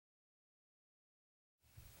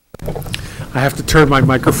I have to turn my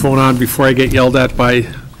microphone on before I get yelled at by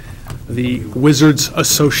the Wizards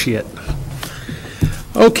associate.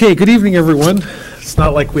 Okay, good evening, everyone. It's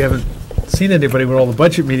not like we haven't seen anybody with all the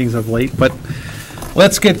budget meetings of late, but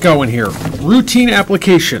let's get going here. Routine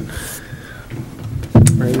application.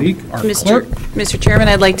 Mr. Chairman,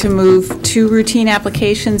 I'd like to move 2 routine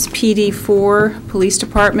applications, PD4, Police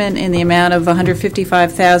Department, in the amount of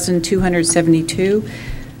 $155,272,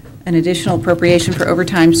 an additional appropriation for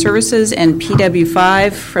overtime services, and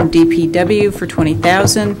PW5 from DPW for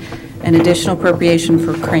 $20,000, an additional appropriation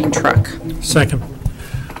for crane truck. Second.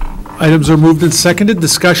 Items are moved and seconded.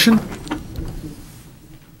 Discussion?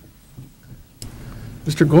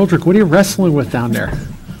 Mr. Goldrick, what are you wrestling with down there?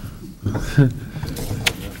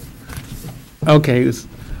 Okay,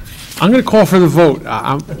 I'm going to call for the vote.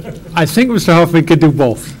 I think Mr. Huffman could do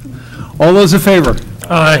both. All those in favor?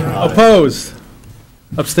 Aye. Opposed?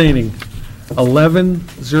 Abstaining?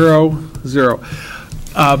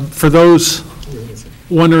 11-0-0. For those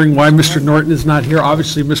wondering why Mr. Norton is not here,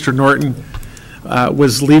 obviously Mr. Norton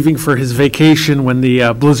was leaving for his vacation when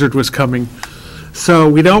the blizzard was coming. So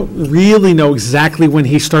we don't really know exactly when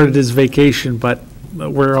he started his vacation, but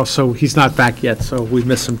he's not back yet, so we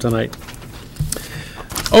miss him tonight.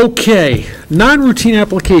 Okay, non-routine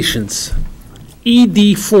applications.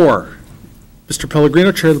 ED4. Mr.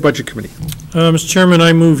 Pellegrino, Chair of the Budget Committee. Mr. Chairman,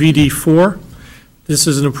 I move ED4. This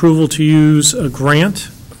is an approval to use a grant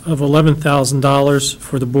of $11,000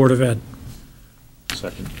 for the Board of Ed.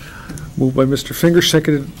 Second. Moved by Mr. Finger,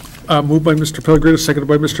 seconded. Moved by Mr. Pellegrino, seconded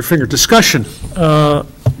by Mr. Finger. Discussion.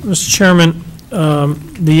 Mr. Chairman,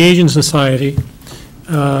 the Asian Society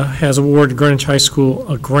has awarded Greenwich High School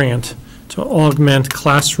a grant to augment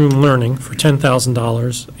classroom learning for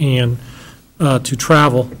 $10,000 and to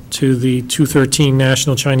travel to the 213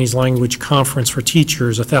 National Chinese Language Conference for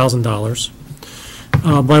Teachers, $1,000.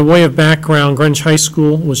 By way of background, Greenwich High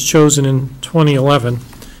School was chosen in 2011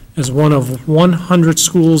 as one of 100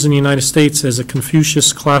 schools in the United States as a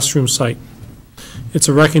Confucius classroom site. It's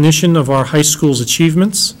a recognition of our high school's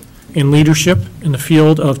achievements and leadership in the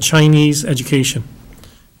field of Chinese education.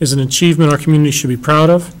 It's an achievement our community should be proud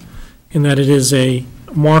of, in that it is a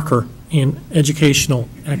marker in educational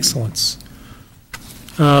excellence.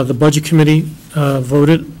 The Budget Committee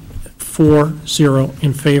voted 4-0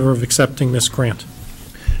 in favor of accepting this grant.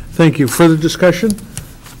 Thank you. Further discussion?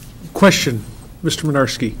 Question, Mr.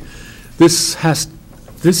 Minarski. This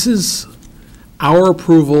is our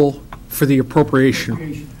approval for the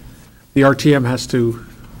appropriation. The RTM has to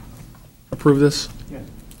approve this? Yes.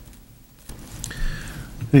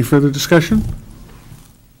 Any further discussion?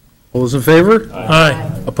 All those in favor?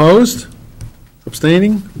 Aye. Opposed?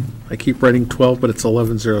 Abstaining? I keep writing 12, but it's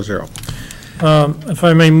 11-0-0. If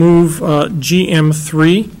I may move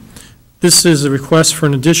GM3, this is a request for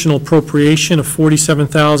an additional appropriation of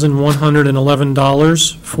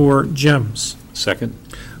 $47,111 for GEMS. Second.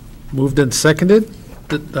 Moved and seconded.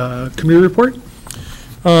 Committee report?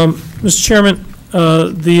 Mr. Chairman,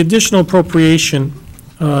 the additional appropriation,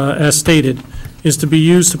 as stated, is to be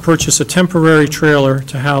used to purchase a temporary trailer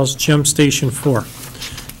to house GEM Station 4.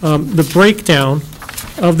 The breakdown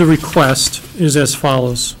of the request is as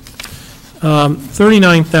follows.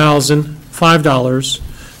 $39,005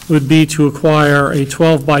 would be to acquire a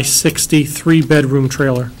 12 by 60 3-bedroom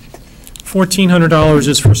trailer. $1,400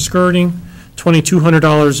 is for skirting,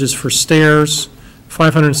 $2,200 is for stairs,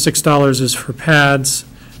 $506 is for pads,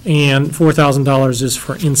 and $4,000 is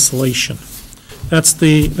for insulation.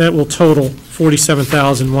 That will total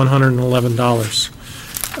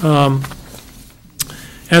 $47,111.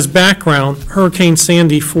 As background, Hurricane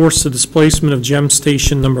Sandy forced the displacement of GEM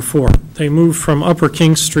Station number 4. They moved from Upper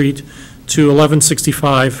King Street to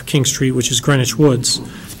 1165 King Street, which is Greenwich Woods,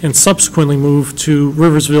 and subsequently moved to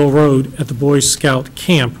Riversville Road at the Boy Scout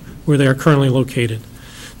camp, where they are currently located.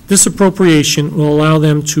 This appropriation will allow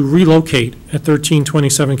them to relocate at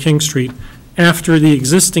 1327 King Street after the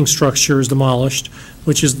existing structure is demolished,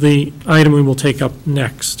 which is the item we will take up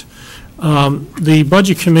next. The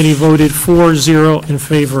Budget Committee voted 4-0 in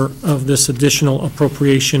favor of this additional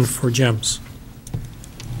appropriation for GEMS.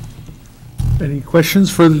 Any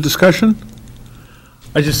questions, further discussion?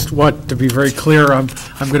 I just want to be very clear, I'm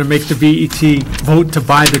going to make the BET vote to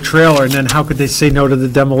buy the trailer, and then how could they say no to the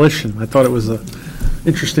demolition? I thought it was an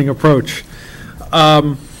interesting approach.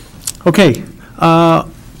 Okay.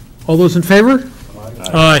 All those in favor?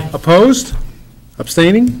 Aye. Opposed?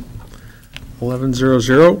 Abstaining?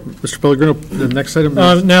 11-0-0. Mr. Pellegrino, the next item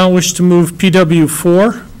is... Now wish to move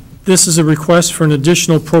PW4. This is a request for an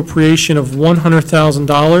additional appropriation of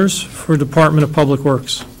 $100,000 for Department of Public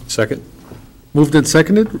Works. Second. Moved and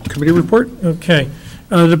seconded. Committee report? Okay.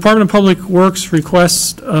 The Department of Public Works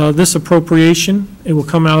requests this appropriation. It will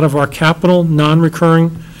come out of our capital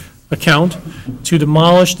non-recurring account to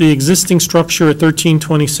demolish the existing structure at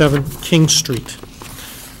 1327 King Street.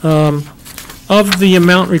 Of the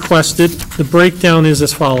amount requested, the breakdown is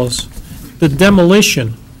as follows. The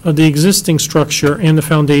demolition of the existing structure and the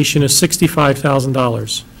foundation is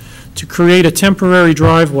 $65,000. To create a temporary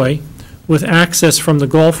driveway with access from the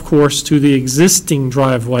golf course to the existing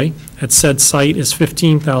driveway at said site is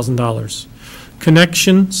 $15,000.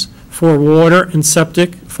 Connections for water and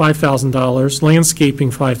septic, $5,000.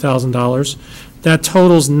 Landscaping, $5,000. That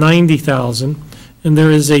totals $90,000, and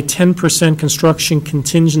there is a 10% construction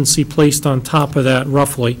contingency placed on top of that,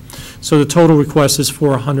 roughly. So the total request is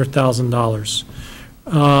for $100,000.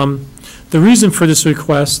 The reason for this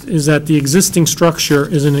request is that the existing structure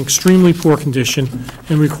is in extremely poor condition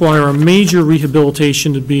and require a major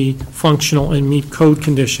rehabilitation to be functional and meet code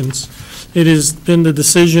conditions. It has been the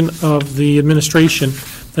decision of the administration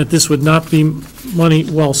that this would not be money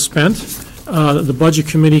well spent. The Budget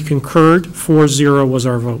Committee concurred, 4-0 was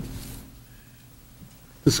our vote.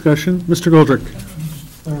 Discussion? Mr. Goldrick.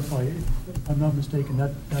 Clarify, if I'm not mistaken,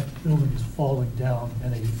 that building is falling down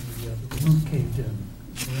and the roof caved in,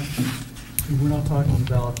 correct? We're not talking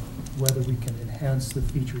about whether we can enhance the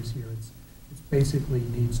features here. It's basically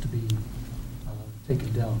needs to be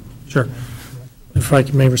taken down. Sure. If I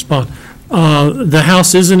may respond. The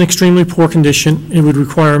house is in extremely poor condition. It would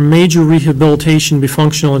require major rehabilitation to be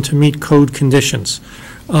functional and to meet code conditions.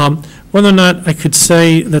 Whether or not I could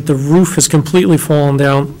say that the roof has completely fallen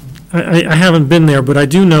down, I haven't been there, but I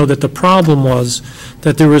do know that the problem was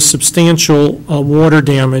that there was substantial water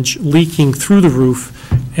damage leaking through the roof,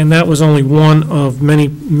 and that was only one of many,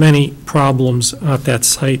 many problems at that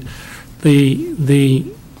site.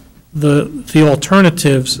 The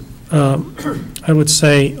alternatives, I would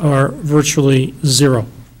say, are virtually zero.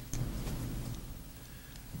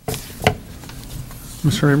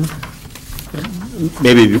 Mr. Raymer?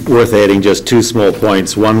 Maybe worth adding just two small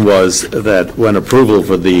points. One was that when approval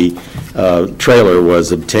for the trailer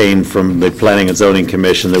was obtained from the Planning and Zoning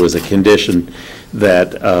Commission, there was a condition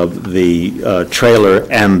that the trailer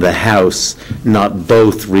and the house not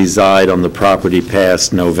both reside on the property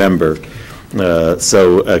past November.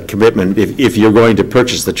 So a commitment, if you're going to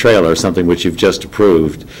purchase the trailer, something which you've just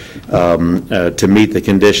approved, to meet the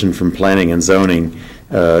condition from Planning and Zoning,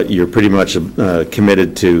 you're pretty much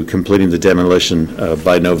committed to completing the demolition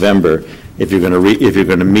by November if you're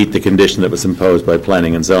going to meet the condition that was imposed by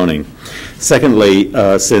Planning and Zoning. Secondly,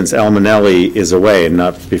 since Al Manelli is away and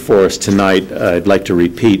not before us tonight, I'd like to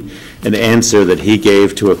repeat an answer that he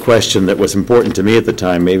gave to a question that was important to me at the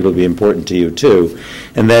time. Maybe it'll be important to you too,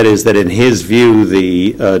 and that is that in his view,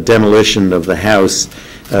 the demolition of the house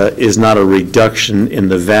is not a reduction in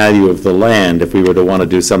the value of the land. If we were to want to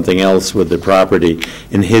do something else with the property,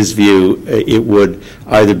 in his view, it would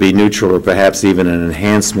either be neutral or perhaps even an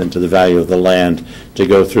enhancement to the value of the land to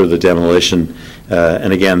go through the demolition.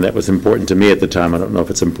 And again, that was important to me at the time. I don't know if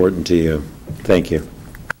it's important to you. Thank you.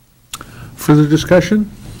 Further discussion?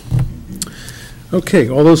 Okay,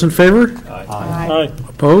 all those in favor? Aye.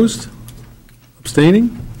 Opposed?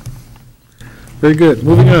 Abstaining? Very good.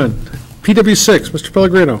 Moving on. PW6, Mr.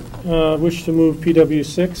 Pellegrino. Wish to move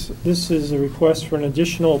PW6. This is a request for an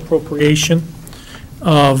additional appropriation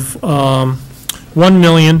of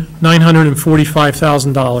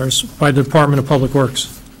 $1,945,000 by the Department of Public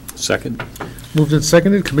Works. Second. Moved and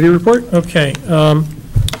seconded. Committee report? Okay.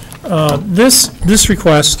 This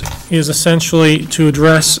request is essentially to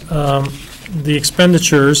address the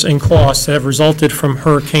expenditures and costs that have resulted from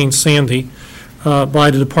Hurricane Sandy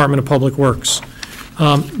by the Department of Public Works.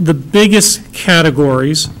 The biggest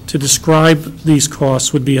categories to describe these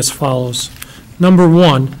costs would be as follows. Number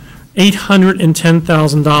one,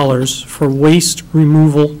 $810,000 for waste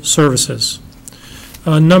removal services.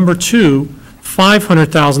 Number two,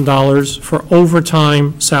 $500,000 for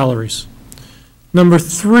overtime salaries. Number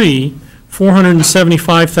three,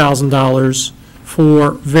 $475,000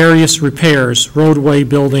 for various repairs, roadway,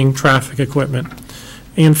 building, traffic equipment.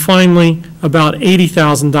 And finally, about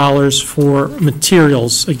 $80,000 for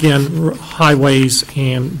materials, again, highways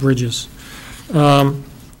and bridges. There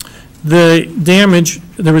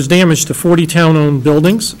was damage to 40 town-owned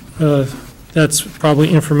buildings. That's probably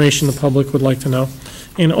information the public would like to know.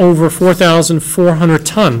 And over 4,400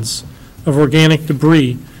 tons of organic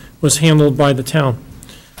debris was handled by the town.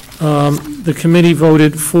 The committee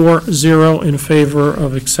voted 4-0 in favor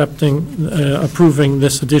of approving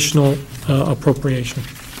this additional appropriation.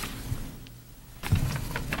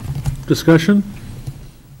 Discussion?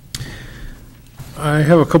 I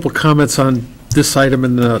have a couple comments on this item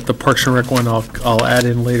and the Parks and Rec one, I'll add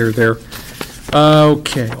in later there.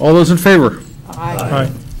 Okay, all those in favor? Aye.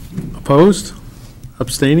 Opposed?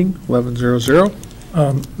 Abstaining? 11-0-0.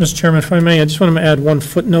 Mr. Chairman, if I may, I just want to add one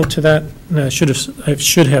footnote to that, and I should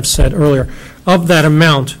have said earlier. Of that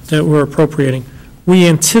amount that we're appropriating, we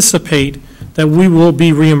anticipate that we will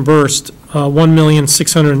be reimbursed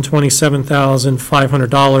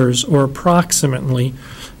 $1,627,500, or approximately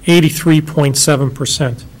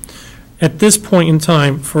 83.7%. At this point in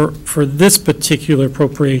time, for this particular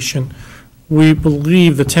appropriation, we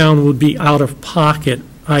believe the town would be out of pocket,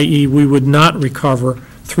 i.e., we would not recover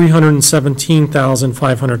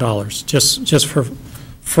 $317,500, just for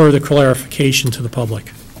further clarification to the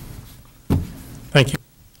public. Thank you.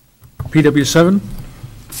 PW7?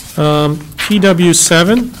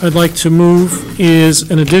 PW7, I'd like to move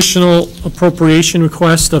is an additional appropriation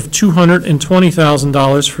request of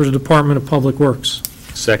 $220,000 for the Department of Public Works.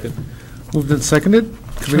 Second. Moved and seconded.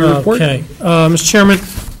 Committee report? Okay. Mr. Chairman,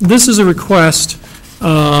 this is a request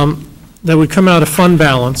that would come out of fund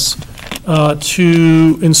balance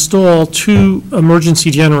to install 2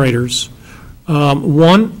 emergency generators.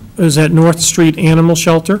 One is at North Street Animal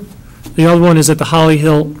Shelter. The other one is at the Holly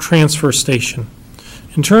Hill Transfer Station.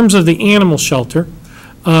 In terms of the animal shelter,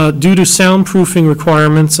 due to soundproofing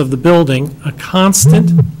requirements of the building, a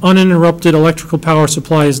constant, uninterrupted electrical power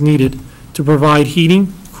supply is needed to provide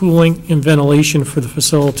heating, cooling, and ventilation for the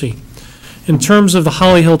facility. In terms of the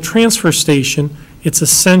Holly Hill Transfer Station, it's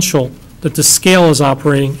essential that the scale is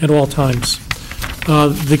operating at all times.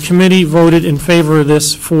 The committee voted in favor of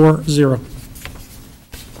this 4-0.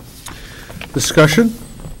 Discussion?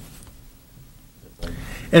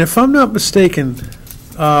 And if I'm not mistaken,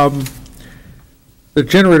 the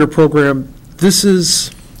generator program, this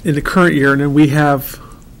is in the current year, and then we have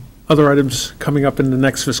other items coming up in the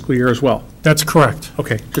next fiscal year as well. That's correct.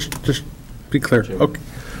 Okay, just be clear. Okay.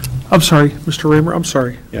 I'm sorry, Mr. Raymer, I'm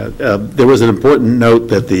sorry. Yeah, there was an important note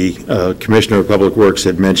that the Commissioner of Public Works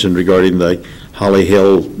had mentioned regarding the Holly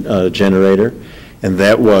Hill generator, and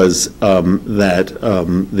that was that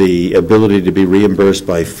the ability to be reimbursed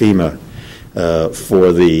by FEMA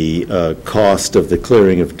for the cost of the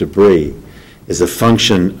clearing of debris is a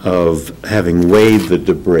function of having weighed the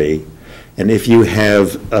debris. And if you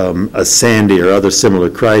have a Sandy or other similar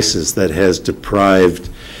crisis that has deprived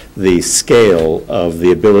the scale of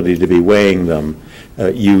the ability to be weighing them,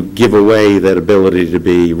 you give away that ability to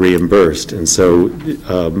be reimbursed. And so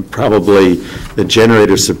probably the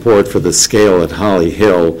generator support for the scale at Holly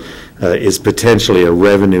Hill is potentially a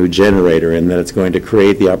revenue generator, and that it's going to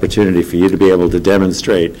create the opportunity for you to be able to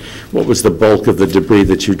demonstrate what was the bulk of the debris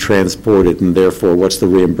that you transported, and therefore what's the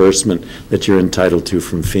reimbursement that you're entitled to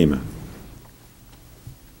from FEMA.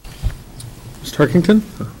 Ms. Tarkington?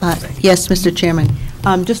 Yes, Mr. Chairman.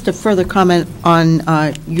 Just a further comment on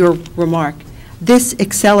your remark. This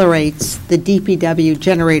accelerates the DPW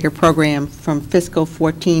generator program from fiscal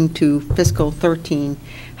 14 to fiscal 13.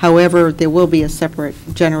 However, there will be a separate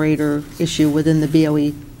generator issue within the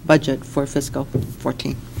BOE budget for fiscal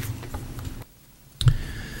 14.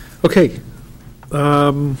 Okay.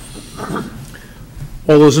 All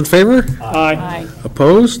those in favor? Aye.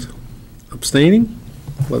 Opposed? Abstaining?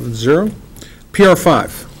 11-0.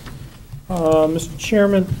 PR5. Mr.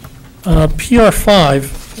 Chairman,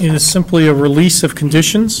 PR5 is simply a release of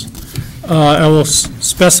conditions. I will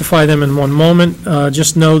specify them in one moment.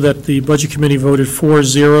 Just know that the Budget Committee voted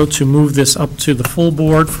 4-0 to move this up to the full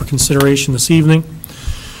board for consideration this evening.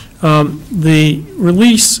 The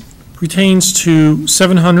release pertains to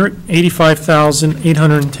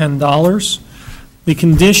 $785,810. The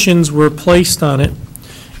conditions were placed on it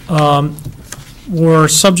were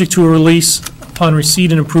subject to a release upon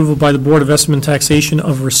receipt and approval by the Board of Estimate and Taxation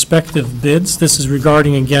of respective bids. This is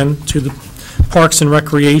regarding, again, to the Parks and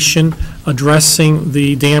Recreation addressing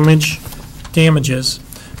the damages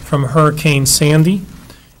from Hurricane Sandy.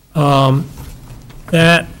 There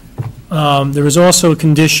is also a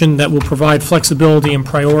condition that will provide flexibility in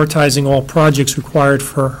prioritizing all projects required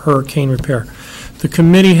for hurricane repair. The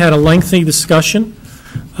committee had a lengthy discussion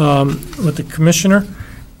with the commissioner,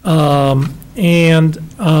 and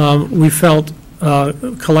we felt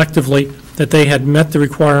collectively that they had met the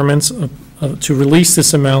requirements to release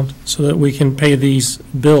this amount so that we can pay these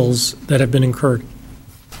bills that have been incurred.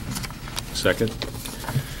 Second.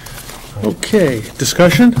 Okay,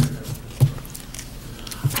 discussion?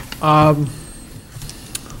 I'll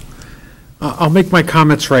make my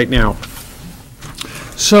comments right now.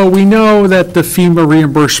 So we know that the FEMA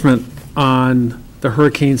reimbursement on the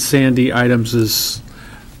Hurricane Sandy items is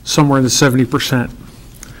somewhere in the 70%.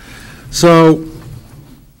 So,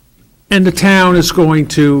 and the town is going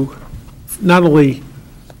to not only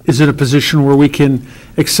is in a position where we can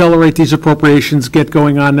accelerate these appropriations, get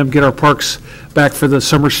going on them, get our parks back for the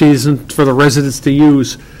summer season for the residents to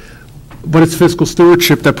use, but it's fiscal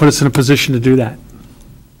stewardship that put us in a position to do that.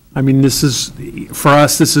 I mean, this is, for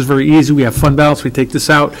us, this is very easy. We have fund balance, we take this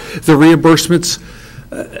out. The reimbursements,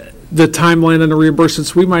 the timeline on the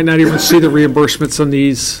reimbursements, we might not even see the reimbursements on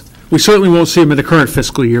these. We certainly won't see them in the current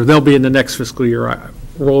fiscal year. They'll be in the next fiscal year.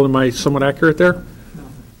 Roland, am I somewhat accurate there?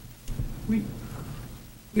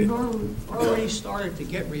 We've already started to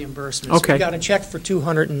get reimbursements. Okay. We got a check for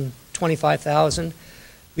 $225,000.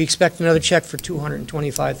 We expect another check for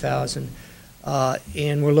 $225,000,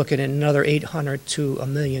 and we're looking at another $800,000 to $1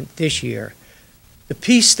 million this year. The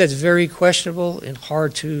piece that's very questionable and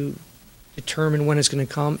hard to determine when it's going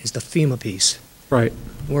to come is the FEMA piece. Right.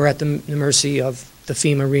 We're at the mercy of the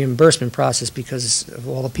FEMA reimbursement process because of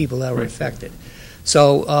all the people that were affected.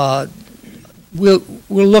 So we're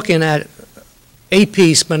looking at a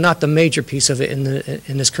piece, but not the major piece of it in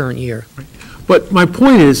this current year. But my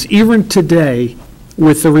point is, even today,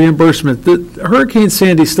 with the reimbursement, the Hurricane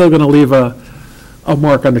Sandy's still going to leave a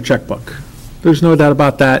mark on the checkbook. There's no doubt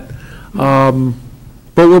about that.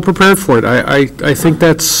 But we're prepared for it. I think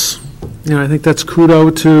that's, I think that's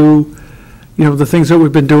kudo to, the things that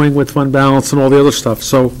we've been doing with fund balance and all the other stuff.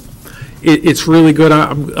 So it's really good.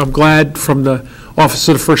 I'm glad from the Office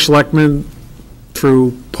of the First Selectman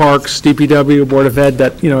through Parks, DPW, Board of Ed,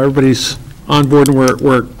 that, everybody's on board and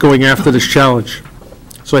we're going after this challenge.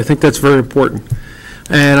 So I think that's very important.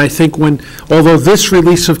 And I think although this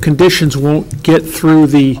release of conditions won't get through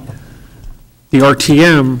the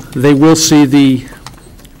RTM, they will see the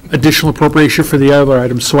additional appropriation for the other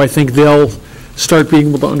items. So I think they'll start being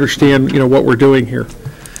able to understand, what we're doing here.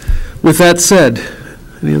 With that said,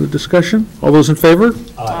 any other discussion? All those in favor?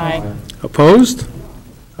 Aye. Opposed?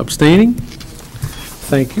 Abstaining?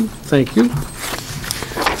 Thank you, thank you.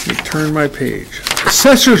 Let me turn my page.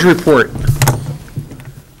 Assessor's report.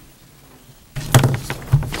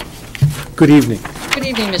 Good evening. Good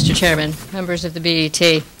evening, Mr. Chairman, members of the BET.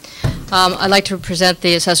 I'd like to present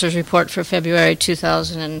the assessor's report for February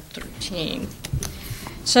 2013.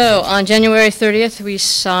 So on January 30th, we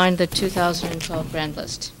signed the 2012 grand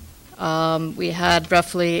list. We had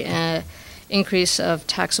roughly an increase of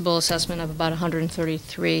taxable assessment of about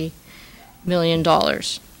 $133 million.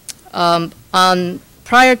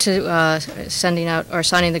 Prior to sending out or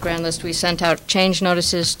signing the grand list, we sent out change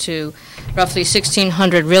notices to roughly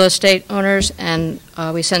 1,600 real estate owners, and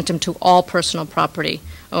we sent them to all personal property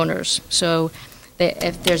owners. So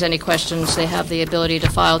if there's any questions, they have the ability to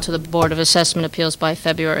file to the Board of Assessment Appeals by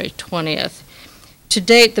February 20th. To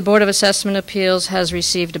date, the Board of Assessment Appeals has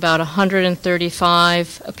received about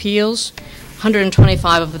 135 appeals.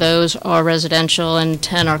 125 of those are residential and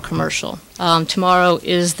 10 are commercial. Tomorrow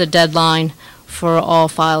is the deadline for all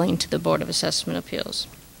filing to the Board of Assessment Appeals.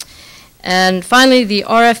 And finally, the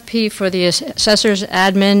RFP for the assessor's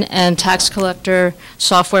admin and tax collector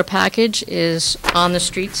software package is on the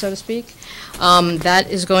street, so to speak. That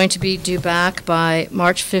is going to be due back by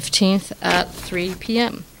March 15th at 3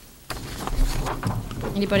 p.m.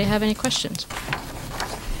 Anybody have any questions?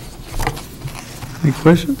 Any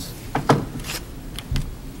questions?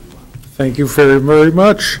 Thank you very, very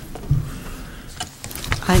much.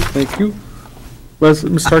 Thank you. Ms.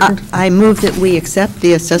 Tarkington? I move that we accept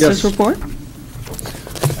the assessor's Yes. report.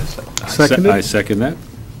 Seconded? I second that.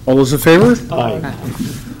 All those in favor? Aye.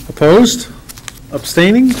 Opposed?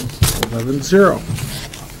 Abstaining? 11-0.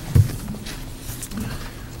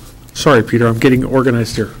 Sorry, Peter, I'm getting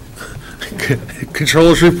organized here.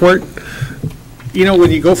 Controllers report.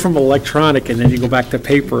 When you go from electronic and then you go back to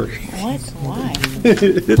paper. What? Why?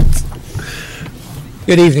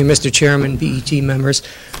 Good evening, Mr. Chairman, BET members.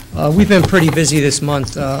 We've been pretty busy this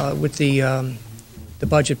month with the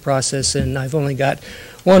budget process, and I've only got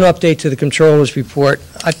one update to the controller's report.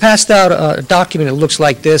 I passed out a document that looks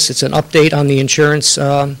like this. It's an update on the insurance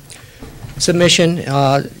submission.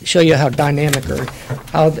 Show you how dynamic or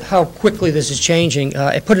how quickly this is changing.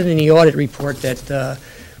 I put it in the audit report that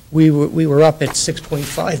we were up at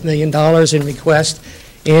 $6.5 million in request.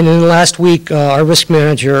 And in the last week, our risk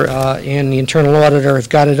manager and the internal auditor have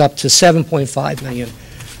got it up to $7.5 million.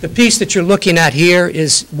 The piece that you're looking at here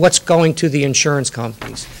is what's going to the insurance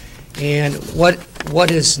companies. And what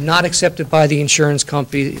is not accepted by the insurance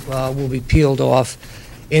company will be peeled off.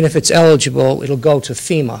 And if it's eligible, it'll go to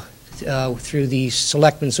FEMA through the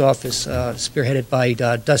Selectman's office, spearheaded by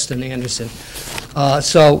Dustin Anderson.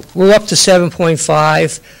 So we're up to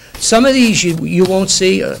 7.5. Some of these you won't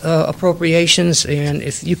see appropriations, and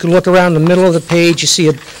if you can look around the middle of the page, you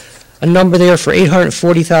see a number there for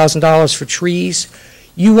 $840,000 for trees.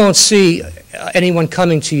 you won't see anyone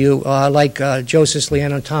coming to you like Joe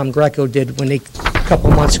Siciliano and Tom Greco did when they, a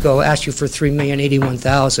couple months ago, asked you for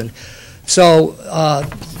 $3,081,000. So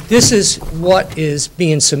this is what is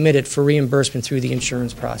being submitted for reimbursement through the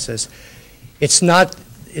insurance process. It's not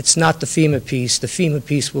the FEMA piece. The FEMA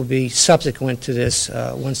piece will be subsequent to this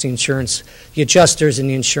once the adjusters and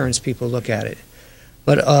the insurance people look at it.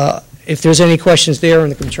 But if there's any questions there in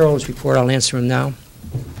the controller's report, I'll answer them now.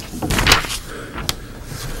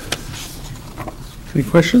 Any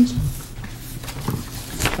questions?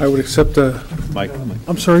 I would accept a, Mike?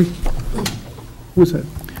 I'm sorry. Who is that?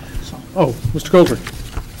 Oh, Mr. Goldberg.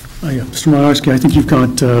 Yeah, Mr. Malinowski, I think you've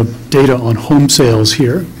got data on home sales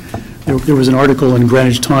here. There was an article in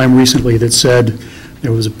Greenwich Time recently that said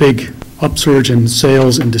there was a big upsurge in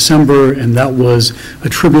sales in December, and that was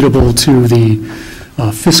attributable to the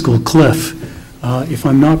fiscal cliff. If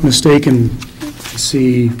I'm not mistaken, I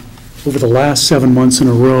see over the last 7 months in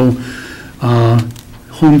a row,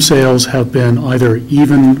 home sales have been either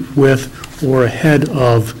even with or ahead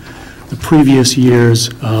of the previous year's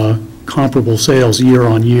comparable sales year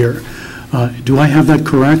on year. Do I have that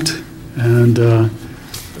correct?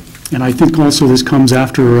 And I think also this comes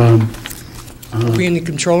after. Are we in the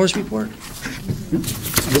controller's report?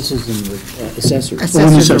 This is in the assessors. Oh,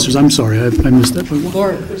 in the assessors, I'm sorry, I missed that.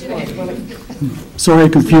 Sorry, I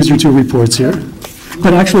confused your two reports here.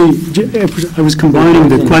 But actually, I was combining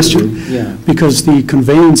the question, Yeah. because the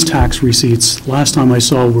conveyance tax receipts, last time I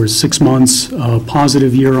saw were 6 months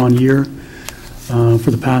positive year on year for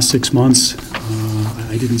the past 6 months.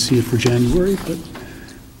 I didn't see it for January, but.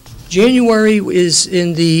 January is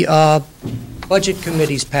in the Budget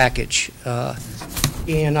Committee's package.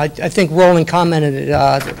 And I think Roland commented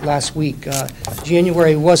last week.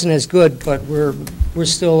 January wasn't as good, but we're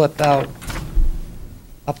still about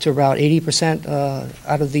up to about 80%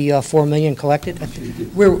 out of the 4 million collected.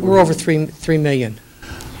 We're over 3 million.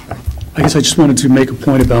 I guess I just wanted to make a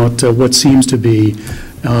point about what seems to be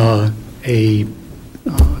a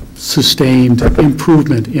sustained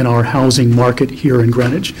improvement in our housing market here in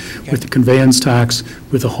Greenwich, with the conveyance tax,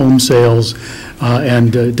 with the home sales,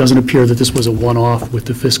 and it doesn't appear that this was a one-off with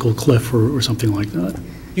the fiscal cliff or something like that.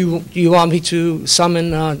 Do you want me to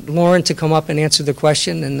summon Lauren to come up and answer the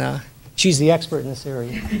question? And she's the expert in this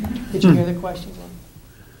area. Did you hear the question,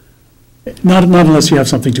 Lauren? Not unless you have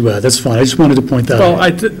something to add. That's fine. I just wanted to point that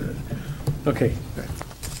out. Okay.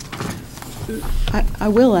 I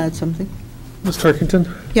will add something. Ms. Tarkington?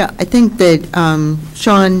 Yeah, I think that,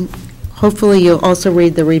 Sean, hopefully you'll also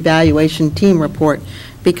read the revaluation team report,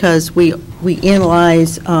 because we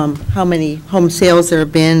analyze how many home sales there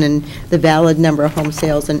have been and the valid number of home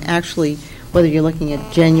sales, and actually, whether you're looking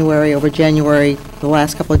at January over January, the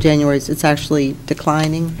last couple of Januaries, it's actually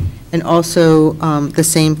declining, and also the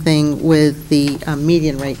same thing with the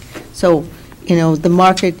median rate. So, you know, the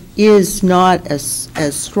market is not as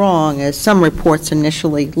strong as some reports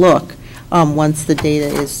initially look once the data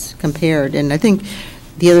is compared. And I think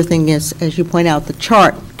the other thing is, as you point out, the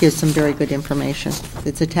chart gives some very good information.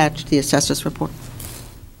 It's attached to the assessor's report.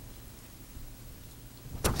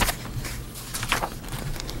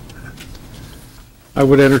 I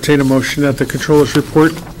would entertain a motion that the controller's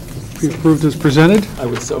report be approved as presented. I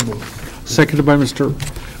would so move. Seconded by moved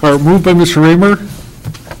by Mr. Raymer.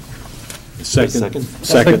 Second.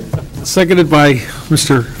 Seconded by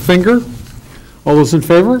Mr. Finger. All those in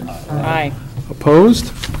favor? Aye.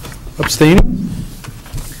 Opposed? Abstaining?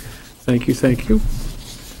 Thank you, thank you.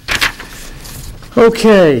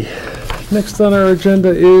 Okay, next on our agenda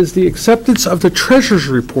is the acceptance of the treasurer's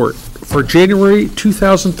report for January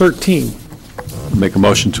 2013. Make a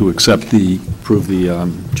motion to approve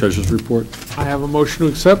the treasurer's report. I have a motion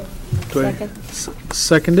to accept.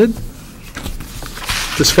 Seconded.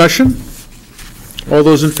 Discussion? All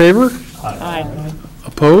those in favor? Aye.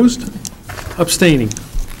 Opposed? Abstaining?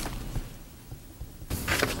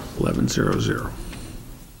 11-0-0.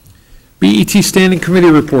 BET Standing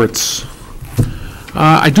Committee reports.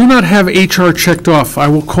 I do not have HR checked off. I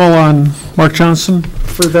will call on Mark Johnson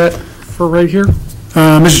for that, for right here.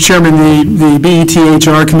 Mr. Chairman, the BET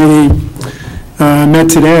HR Committee met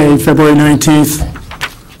today, February 19th,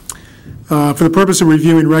 for the purpose of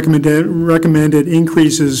reviewing recommended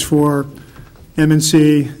increases for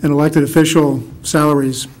M&C and elected official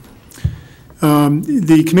salaries.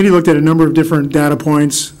 The committee looked at a number of different data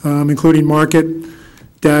points, including market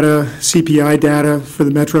data, CPI data for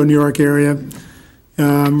the Metro New York area,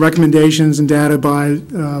 recommendations and data by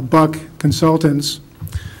Buck Consultants,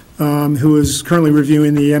 who is currently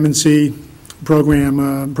reviewing the M&C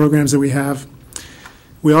programs that we have.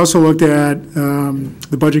 We also looked at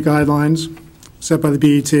the budget guidelines set by the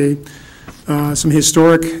BET, some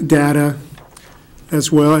historic data,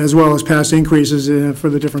 as well as past increases for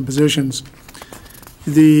the different positions.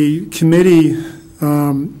 The committee,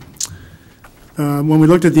 when we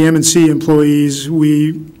looked at the M&C employees,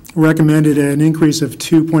 we recommended an increase of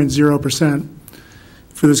 2.0%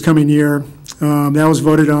 for this coming year. That was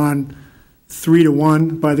voted on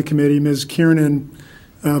 3-1 by the committee. Ms. Kiernan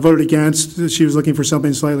voted against. She was looking for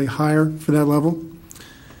something slightly higher for that level.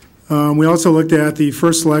 We also looked at the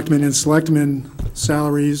first selectman and selectman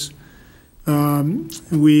salaries.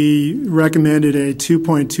 We recommended a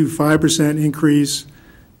 2.25% increase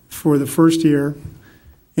for the first year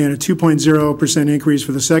and a 2.0% increase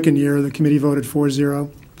for the second year. The committee voted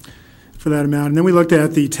 4-0 for that amount. And then we looked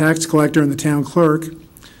at the tax collector and the town clerk.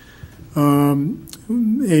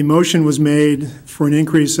 A motion was made for an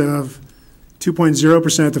increase of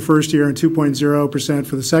 2.0% the first year and 2.0%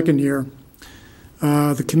 for the second year.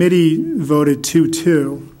 The committee voted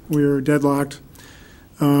 2-2. We were deadlocked.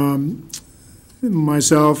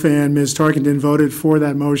 Myself and Ms. Tarkenton voted for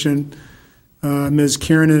that motion. Ms.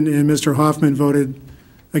 Kiernan and Mr. Hoffman voted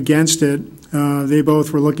against it. They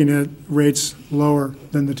both were looking at rates lower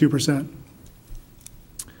than the 2%.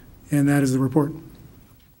 And that is the report.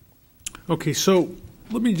 Okay, so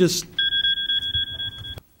let me just,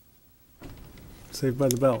 saved by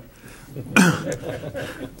the bell.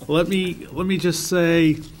 Let me just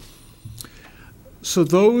say, so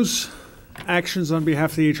those actions on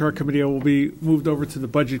behalf of the HR committee will be moved over to the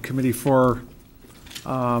budget committee for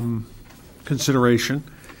consideration.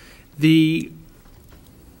 The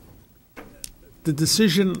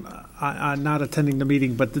decision on not attending the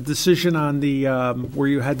meeting, but the decision on the where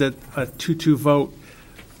you had a 2-2 vote,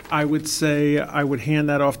 I would say I would hand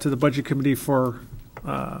that off to the budget committee for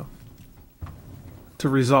to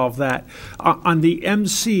resolve that. On the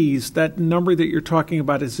MCs, that number that you're talking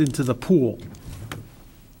about is into the pool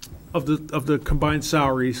of the combined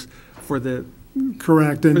salaries for the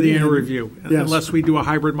correct for the annual review, yes. Unless we do a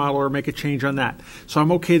hybrid model or make a change on that. So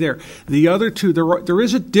I'm okay there. The other two, there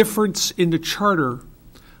is a difference in the charter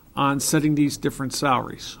on setting these different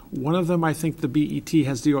salaries. One of them, I think the BET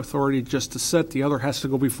has the authority just to set. The other has to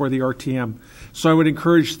go before the RTM. So I would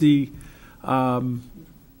encourage the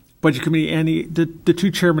budget committee and the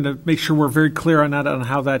two chairmen to make sure we're very clear on that, on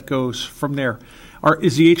how that goes from there.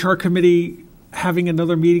 Is the HR committee having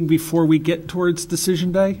another meeting before we get towards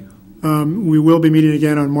decision day? We will be meeting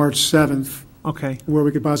again on March 7th. Okay. Where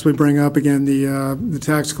we could possibly bring up again the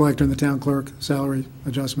tax collector and the town clerk salary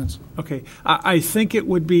adjustments. Okay. I think it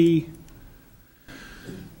would be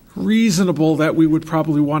reasonable that we would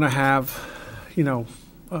probably want to have,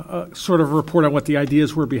 a sort of a report on what the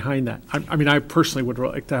ideas were behind that. I mean, I personally would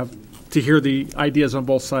like to hear the ideas on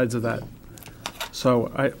both sides of that.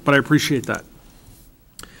 So, but I appreciate that.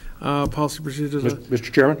 Policy procedures.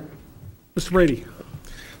 Mr. Chairman? Mr. Brady.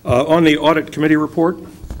 On the audit committee report,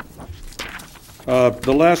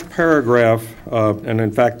 the last paragraph, and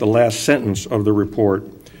in fact the last sentence of the report,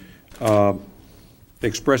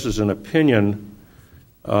 expresses an opinion,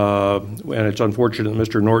 and it's unfortunate that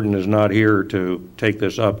Mr. Norton is not here to take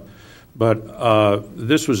this up, but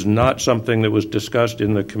this was not something that was discussed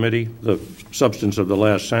in the committee, the substance of the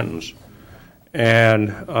last sentence.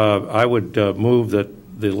 And I would move that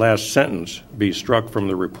the last sentence be struck from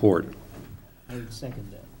the report. I would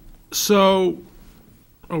second that. So,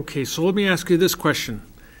 okay, so let me ask you this question.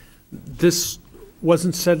 This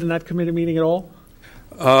wasn't said in that committee meeting at all?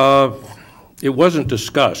 It wasn't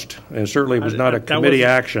discussed, and certainly it was not a committee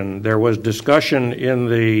action. There was discussion in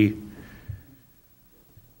the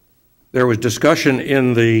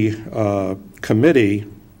committee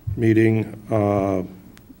meeting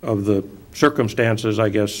of the circumstances, I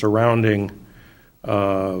guess, surrounding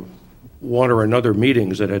one or another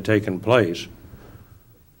meetings that had taken place.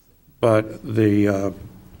 But the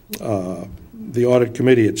audit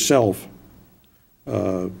committee itself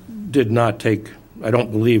did not take, I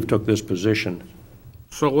don't believe, took this position.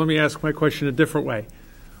 So let me ask my question a different way.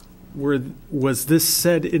 Was this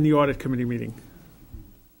said in the audit committee meeting?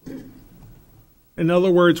 In other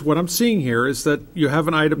words, what I'm seeing here is that you have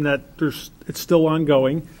an item that it's still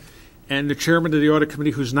ongoing, and the chairman of the audit committee,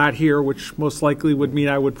 who's not here, which most likely would mean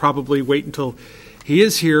I would probably wait until he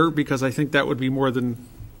is here, because I think that would be more than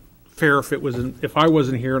fair if I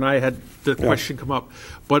wasn't here and I had the question come up.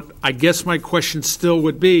 But I guess my question still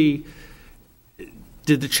would be,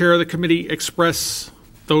 did the chair of the committee express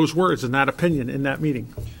those words and that opinion in that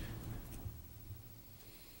meeting?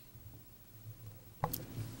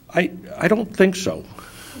 I don't think so.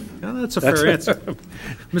 No, that's a fair answer,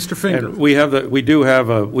 Mr. Finger. And we do have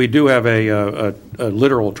a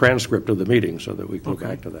literal transcript of the meeting, so that we can go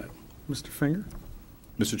back to that. Mr. Finger.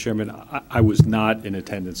 Mr. Chairman, I was not in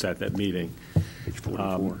attendance at that meeting.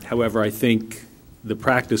 However, I think the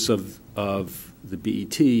practice of the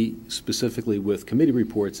BET, specifically with committee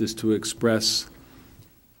reports, is to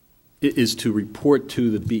report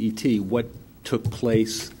to the BET what took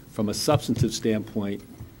place from a substantive standpoint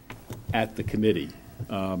at the committee.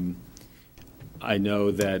 I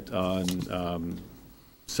know that on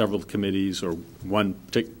several committees, or one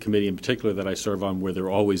committee in particular that I serve on, where there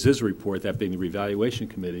always is a report, that being the revaluation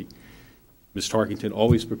committee, Ms. Tarkington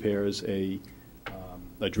always prepares a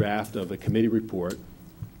draft of a committee report,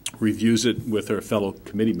 reviews it with her fellow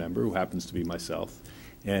committee member, who happens to be myself,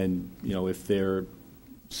 and if there are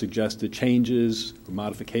suggested changes or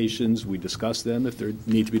modifications, we discuss them if they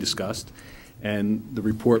need to be discussed, and the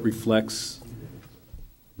report reflects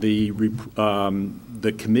the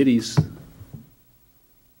committee's.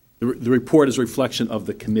 The report is a reflection of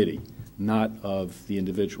the committee, not of the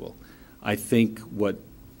individual. I think what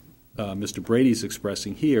Mr. Brady's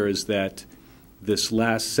expressing here is that this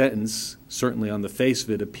last sentence, certainly on the face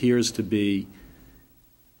of it, appears to be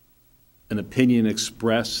an opinion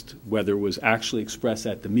expressed, whether it was actually expressed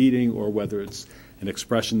at the meeting or whether it's an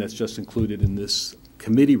expression that's just included in this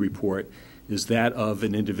committee report, is that of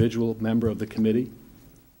an individual member of the committee.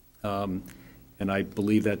 And I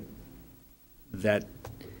believe that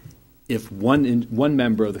if one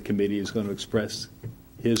member of the committee is going to express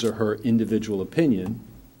his or her individual opinion,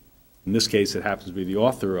 in this case it happens to be the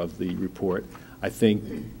author of the report, I think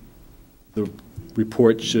the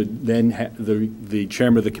report should then the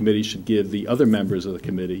chairman of the committee should give the other members of the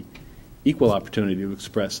committee equal opportunity to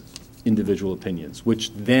express individual opinions,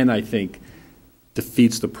 which then I think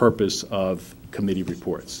defeats the purpose of committee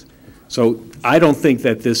reports. So I don't think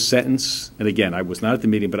that this sentence, and again, I was not at the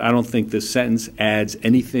meeting, but I don't think this sentence adds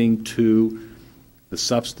anything to the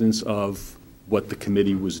substance of what the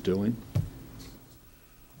committee was doing.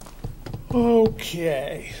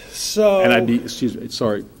 Okay, so. And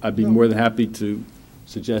I'd be more than happy to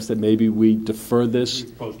suggest that maybe we defer this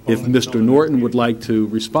if Mr. Norton would like to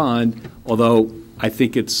respond, although I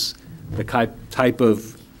think it's the type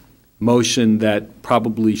of motion that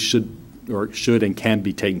probably should and can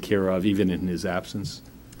be taken care of even in his absence.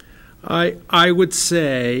 I would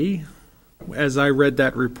say, as I read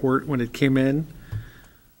that report when it came in,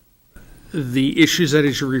 the issues that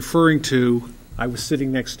you're referring to, I was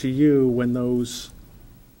sitting next to you when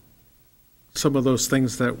some of those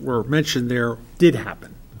things that were mentioned there did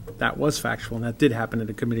happen. That was factual, and that did happen at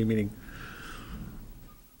a committee meeting.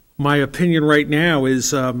 My opinion right now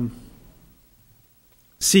is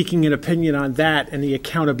seeking an opinion on that and the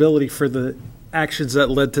accountability for the actions that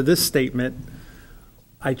led to this statement.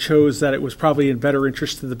 I chose that it was probably in better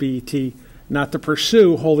interest of the BET not to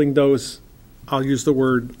pursue holding those, I'll use the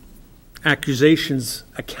word, accusations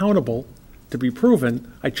accountable to be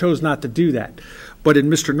proven. I chose not to do that. But in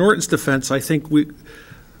Mr. Norton's defense, I think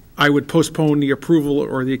I would postpone the approval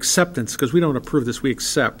or the acceptance, because we don't approve this, we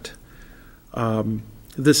accept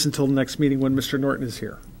this until the next meeting when Mr. Norton is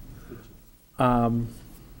here.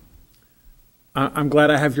 I'm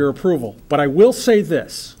glad I have your approval. But I will say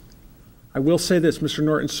this. Mr.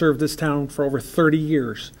 Norton served this town for over 30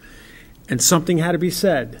 years, and something had to be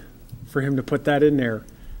said for him to put that in there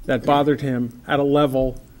that bothered him at a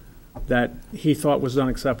level that he thought was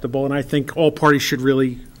unacceptable, and I think all parties should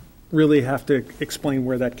really have to explain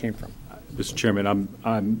where that came from. Mr. Chairman,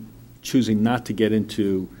 I'm choosing not to get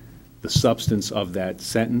into the substance of that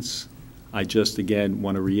sentence. I just, again,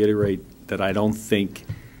 want to reiterate that I don't think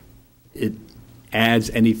it adds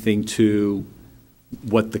anything to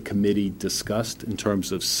what the committee discussed in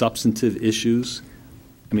terms of substantive issues.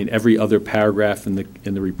 I mean, every other paragraph in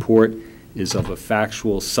the report is of a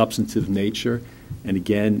factual, substantive nature. And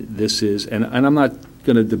again, this is, and I'm not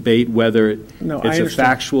going to debate whether it's a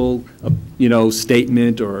factual,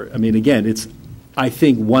 statement or, I mean, again, it's, I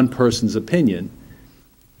think, one person's opinion.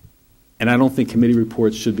 And I don't think committee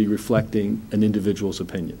reports should be reflecting an individual's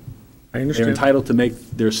opinion. I understand. They're entitled to make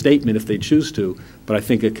their statement if they choose to, but I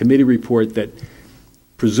think a committee report that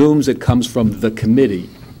presumes it comes from the committee,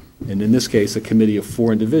 and in this case, a committee of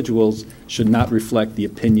 4 individuals, should not reflect the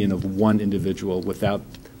opinion of one individual without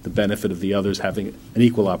the benefit of the others having an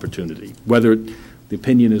equal opportunity. Whether the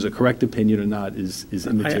opinion is a correct opinion or not is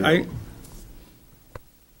immaterial.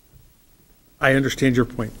 I understand your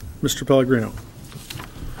point. Mr. Pellegrino.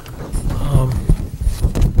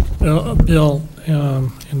 Bill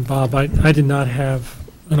and Bob, I did not have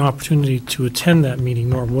an opportunity to attend that meeting,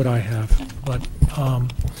 nor would I have, but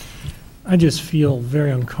I just feel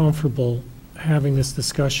very uncomfortable having this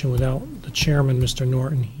discussion without the chairman, Mr.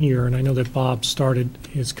 Norton, here, and I know that Bob started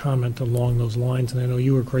his comment along those lines, and I know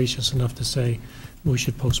you were gracious enough to say we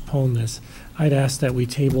should postpone this. I'd ask that we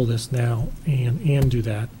table this now and do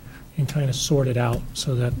that, and kind of sort it out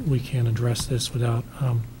so that we can address this without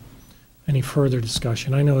any further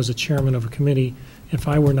discussion. I know as a chairman of a committee, if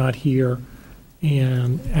I were not here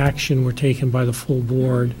and action were taken by the full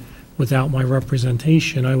board without my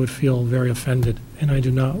representation, I would feel very offended, and I do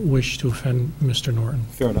not wish to offend Mr. Norton.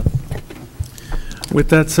 Fair enough. With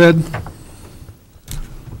that said,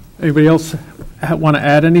 anybody else want to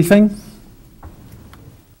add anything?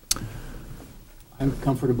 I'm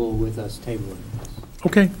comfortable with us tabling this.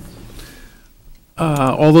 Okay.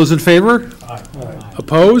 All those in favor? Aye.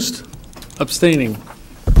 Opposed? Abstaining?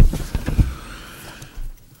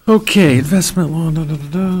 Okay, investment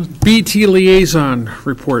law, BT liaison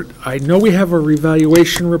report. I know we have a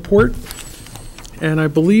revaluation report, and I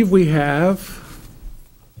believe we have,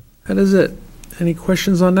 that is it. Any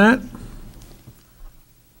questions on that?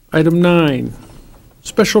 Item 9,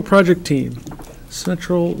 special project team.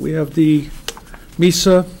 Central, we have the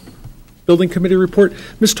MISA Building Committee report.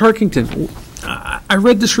 Ms. Tarkington, I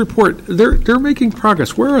read this report. They're making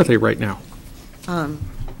progress. Where are they right now?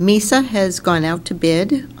 MISA has gone out to bid,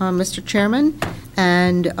 Mr. Chairman,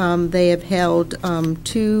 and they have held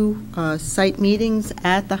 2 site meetings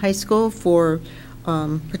at the high school for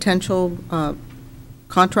potential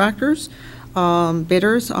contractors,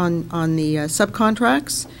 bidders on the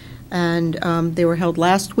subcontracts, and they were held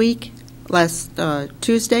last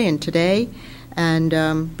Tuesday and today,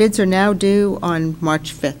 and bids are now due on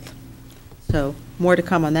March 5th. So more to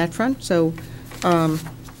come on that front. So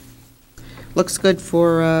looks good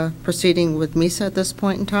for proceeding with MISA at this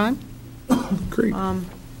point in time. Great.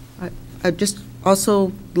 I'd just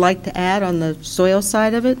also like to add on the soil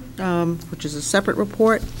side of it, which is a separate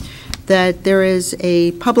report, that there is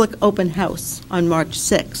a public open house on March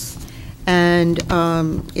 6th. And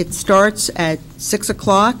it starts at 6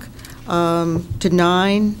 o'clock to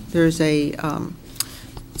 9. There's a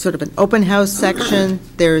sort of an open house section.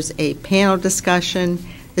 There's a panel discussion.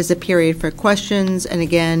 There's a period for questions. And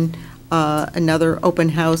again, another open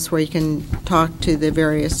house where you can talk to the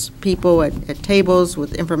various people at tables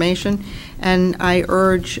with information. And I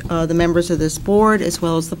urge the members of this board as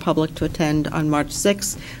well as the public to attend on March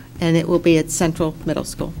 6th, and it will be at Central Middle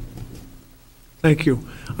School. Thank you.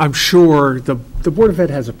 I'm sure the Board of Ed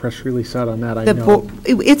has a press release out on that, I know.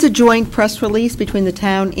 It's a joint press release between the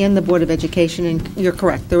town and the Board of Education, and you're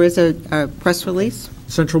correct, there is a press release.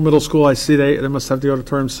 Central Middle School, I see they must have the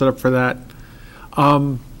auditorium set up for that.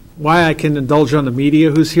 Why I can indulge on the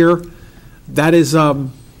media who's here, that is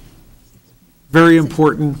very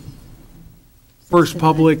important. First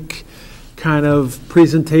public kind of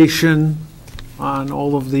presentation on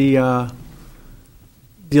all of the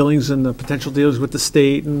dealings and the potential dealings with the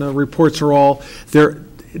state, and the reports are all there.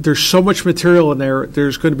 There's so much material in there.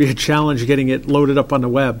 There's going to be a challenge getting it loaded up on the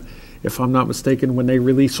web, if I'm not mistaken. When they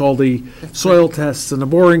release all the soil tests and the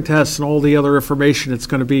boring tests and all the other information, it's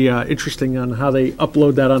going to be interesting on how they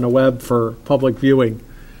upload that on the web for public viewing.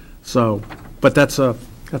 So, but that's a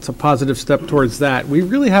positive step towards that. We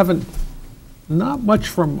really haven't, not much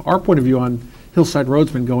from our point of view on Hillside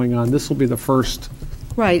Road's been going on. This will be the first.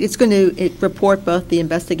 Right, it's going to report both the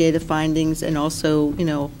investigative findings and also,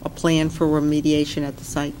 a plan for remediation at the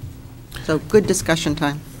site. So good discussion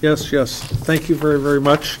time. Yes. Thank you very, very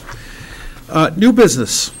much. New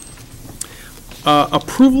business.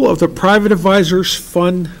 Approval of the Private Advisors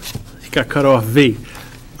Fund. He got cut off, V.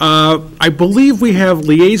 I believe we have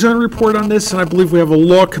liaison report on this, and I believe we have a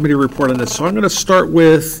law committee report on this. So I'm going to start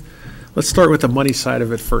with, let's start with the money side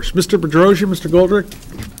of it first. Mr. Bedrosian, Mr. Goldrick,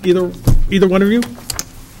 either one of you?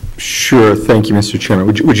 Sure. Thank you, Mr. Chairman.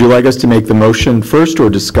 Would you like us to make the motion first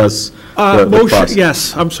or discuss the motion? process?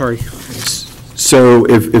 Yes. I'm sorry. So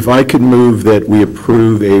if I could move that we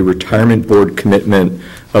approve a retirement board commitment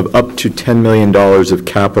of up to $10 million of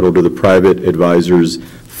capital to the Private Advisors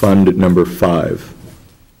Fund number 5.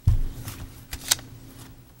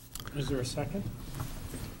 Is there a second?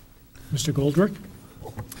 Mr. Goldrick?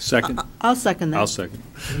 Second? I'll second that. I'll second.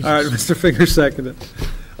 All right, Mr. Finger seconded.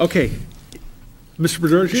 Okay. Mr.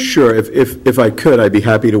 Bedrosian? Sure. If I could, I'd be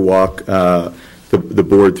happy to walk the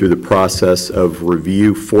board through the process of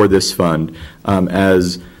review for this fund.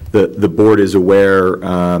 As the board is aware,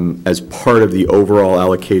 as part of the overall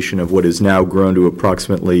allocation of what is now grown to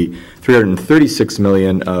approximately $336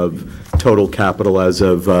 million of total capital as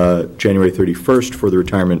of January 31st for the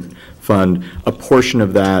retirement fund, a portion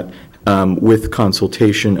of that with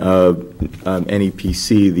consultation of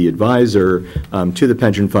NEPC, the advisor to the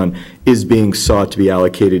pension fund, is being sought to be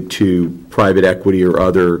allocated to private equity or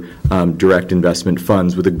other direct investment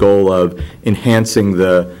funds with the goal of enhancing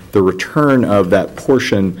the return of that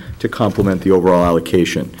portion to complement the overall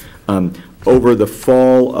allocation. Over the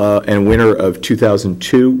fall and winter of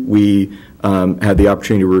 2002, we had the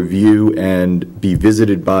opportunity to review and be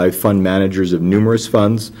visited by fund managers of numerous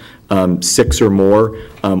funds, 6 or more.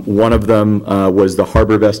 One of them was the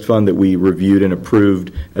HarborVest Fund that we reviewed and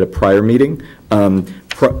approved at a prior meeting.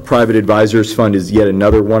 Private Advisors Fund is yet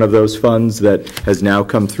another one of those funds that has now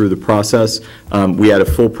come through the process. We had a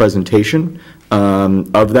full presentation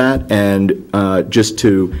of that, and just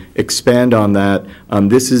to expand on that,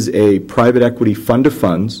 this is a private equity fund of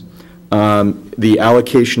funds. The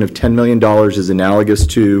allocation of $10 million is analogous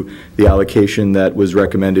to the allocation that was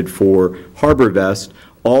recommended for HarborVest.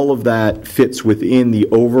 All of that fits within the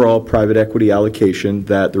overall private equity allocation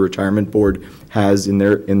that the retirement board has in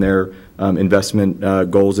their investment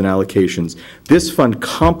goals and allocations. This fund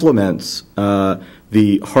complements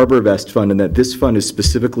the HarborVest Fund in that this fund is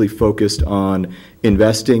specifically focused on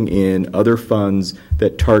investing in other funds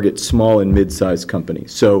that target small and mid-sized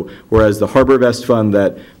companies. So whereas the HarborVest Fund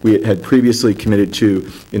that we had previously committed to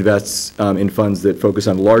invests in funds that focus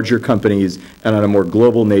on larger companies and on a more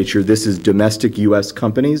global nature, this is domestic U.S.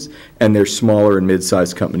 companies and they're smaller and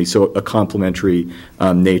mid-sized companies, so a complementary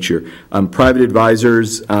nature. Private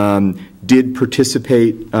advisors did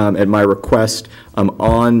participate at my request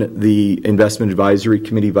on the Investment Advisory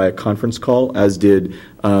Committee via conference call, as did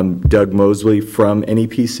Doug Mosley from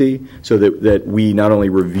NEPC, so that we not only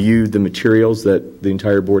reviewed the materials that the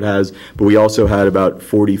entire board has, but we also had about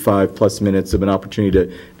 45 plus minutes of an opportunity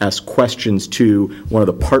to ask questions to one of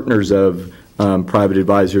the partners of private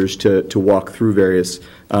advisors to walk through various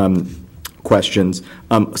questions.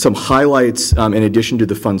 Some highlights in addition to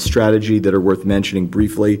the fund strategy that are worth mentioning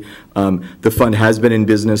briefly. The fund has been in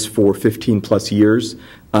business for 15 plus years.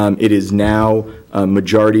 It is now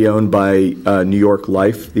majority owned by New York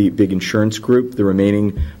Life, the big insurance group. The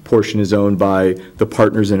remaining portion is owned by the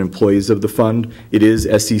partners and employees of the fund. It is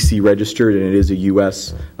SEC registered and it is a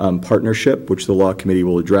U.S. partnership, which the Law Committee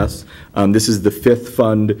will address. This is the 5th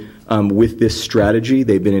fund with this strategy.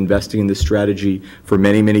 They've been investing in this strategy for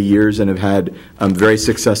many, many years and have had very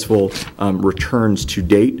successful returns to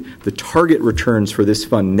date. The target returns for this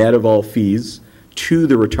fund, net of all fees, to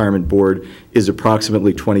the retirement board is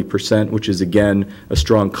approximately 20%, which is, again, a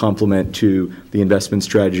strong complement to the investment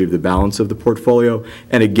strategy of the balance of the portfolio.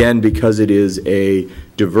 And again, because it is a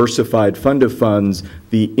diversified fund of funds,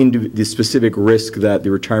 the specific risk that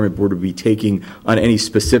the retirement board would be taking on any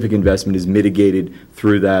specific investment is mitigated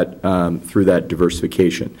through that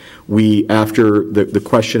diversification. We, after the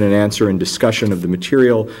question and answer and discussion of the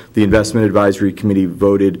material, the Investment Advisory Committee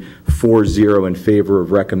voted 4-0 in favor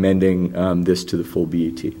of recommending this to the full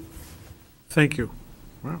BET. Thank you.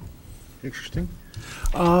 Wow, interesting.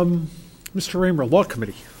 Mr. Raymer, Law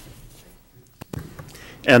Committee.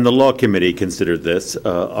 And the Law Committee considered this.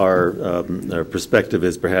 Our perspective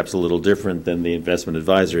is perhaps a little different than the Investment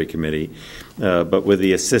Advisory Committee, but with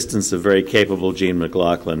the assistance of very capable Gene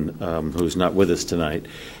McLaughlin, who's not with us tonight,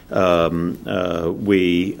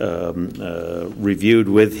 we reviewed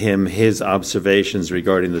with him his observations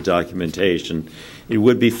regarding the documentation. It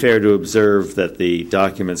would be fair to observe that the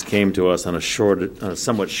documents came to us on a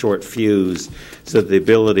somewhat short fuse, so that the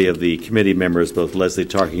ability of the committee members, both Leslie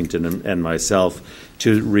Tarkington and myself,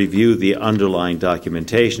 to review the underlying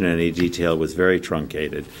documentation in any detail was very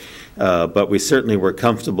truncated. But we certainly were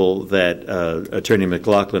comfortable that Attorney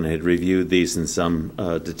McLaughlin had reviewed these in some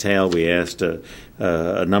detail. We asked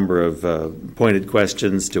a number of pointed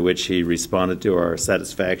questions to which he responded to our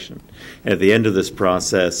satisfaction. At the end of this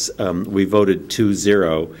process, we voted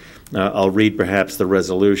 2-0. I'll read perhaps the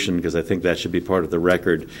resolution because I think that should be part of the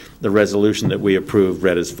record. The resolution that we approved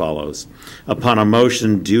read as follows. Upon a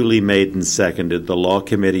motion duly made and seconded, the Law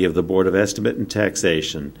Committee of the Board of Estimate and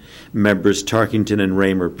Taxation, members Tarkington and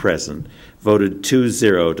Raymer present, voted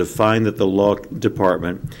 2-0 to find that the Law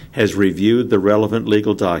Department has reviewed the relevant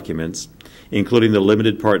legal documents, including the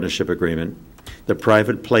limited partnership agreement, the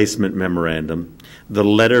private placement memorandum, the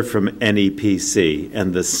letter from NEPC,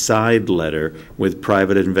 and the side letter with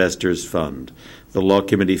Private Investors Fund. The Law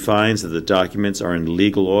Committee finds that the documents are in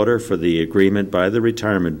legal order for the agreement by the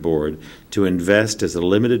Retirement Board to invest as a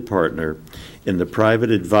limited partner in the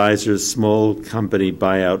Private Advisors Small Company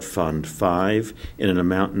Buyout Fund 5 in an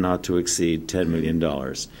amount not to exceed $10 million.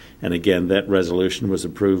 And again, that resolution was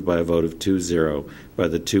approved by a vote of 2-0 by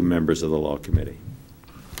the 2 members of the Law Committee.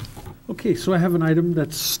 Okay, so I have an item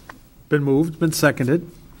that's been moved, been seconded.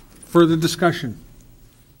 Further discussion?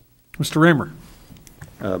 Mr. Raymer.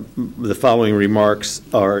 The following remarks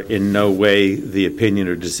are in no way the opinion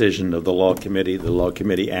or decision of the Law Committee. The Law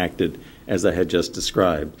Committee acted as I had just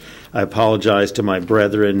described. I apologize to my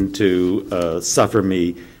brethren to suffer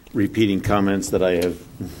me repeating comments that I have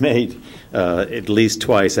made at least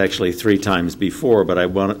twice, actually 3 times before, but I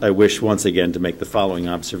wish once again to make the following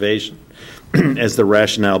observation as the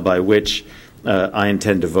rationale by which I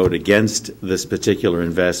intend to vote against this particular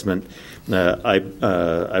investment.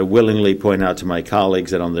 I willingly point out to my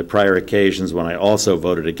colleagues that on the prior occasions when I also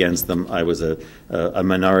voted against them, I was a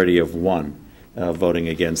minority of 1 voting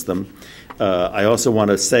against them. I also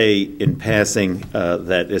want to say in passing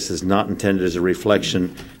that this is not intended as a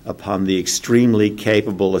reflection upon the extremely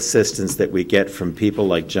capable assistance that we get from people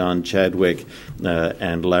like John Chadwick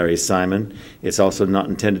and Larry Simon. It's also not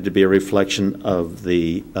intended to be a reflection of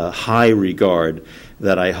the high regard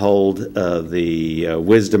that I hold the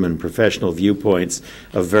wisdom and professional viewpoints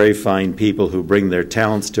of very fine people who bring their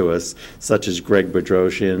talents to us, such as Greg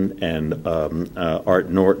Bedrosian and Art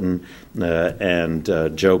Norton and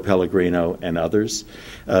Joe Pellegrino and others.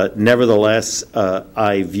 Nevertheless,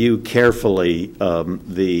 I view carefully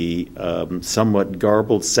the somewhat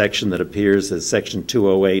garbled section that appears as Section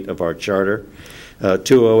 208 of our Charter.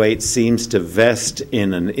 208 seems to vest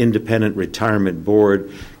in an independent retirement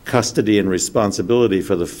board custody and responsibility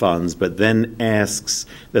for the funds, but then asks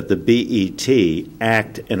that the BET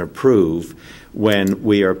act and approve when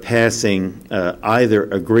we are passing either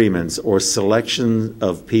agreements or selection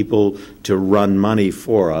of people to run money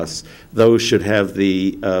for us. Those should have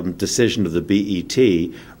the decision of the BET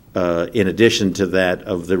in addition to that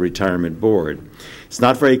of the retirement board. It's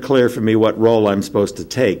not very clear for me what role I'm supposed to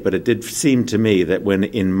take, but it did seem to me that when,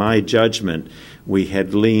 in my judgment, we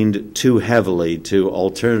had leaned too heavily to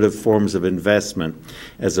alternative forms of investment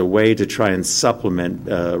as a way to try and supplement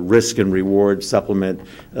risk and reward, supplement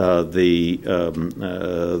the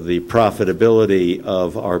profitability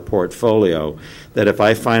of our portfolio, that if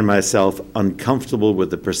I find myself uncomfortable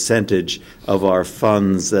with the percentage of our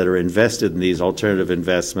funds that are invested in these alternative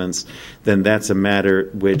investments, then that's a matter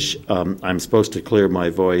which I'm supposed to clear my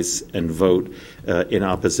voice and vote in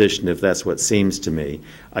opposition if that's what seems to me.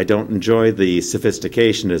 I don't enjoy the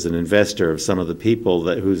sophistication as an investor of some of the people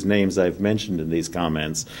whose names I've mentioned in these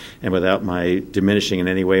comments, and without my diminishing in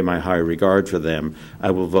any way my high regard for them,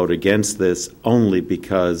 I will vote against this only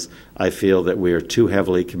because I feel that we are too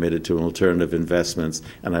heavily committed to alternative investments,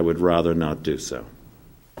 and I would rather not do so.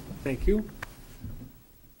 Thank you.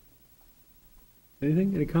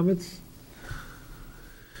 Anything? Any comments?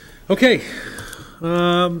 Okay.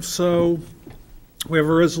 So we have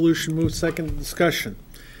a resolution, move second to discussion.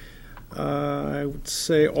 I would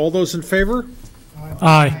say all those in favor?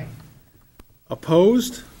 Aye.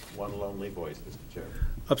 Opposed? One lonely voice, Mr. Chair.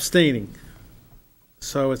 Abstaining.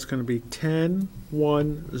 So it's going to be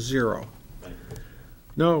 10-1-0.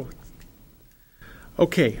 No.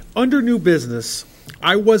 Okay, under new business,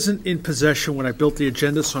 I wasn't in possession when I built the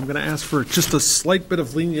agenda, so I'm going to ask for just a slight bit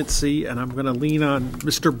of leniency, and I'm going to lean on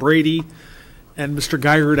Mr. Brady and Mr.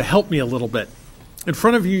 Geiger to help me a little bit. In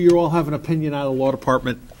front of you, you all have an opinion out of the law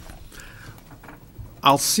department.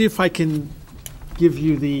 I'll see if I can give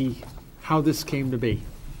you how this came to be.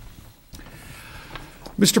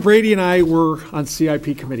 Mr. Brady and I were on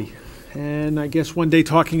CIP committee, and I guess one day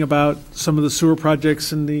talking about some of the sewer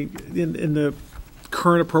projects in the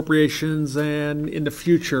current appropriations and in the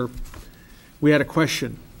future, we had a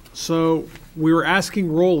question. So we were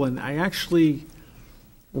asking Roland.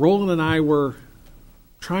 Roland and I were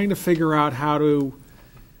trying to figure out how to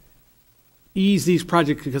ease these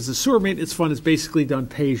projects, because the sewer maintenance fund is basically done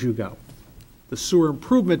pay as you go. The sewer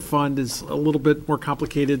improvement fund is a little bit more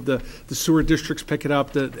complicated. The sewer districts pick it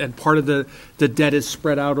up, and part of the debt is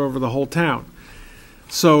spread out over the whole town.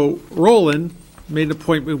 So Roland made an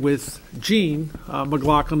appointment with Gene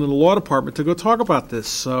McLaughlin in the law department to go talk about this.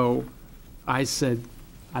 So I said,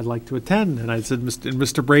 I'd like to attend. And I said,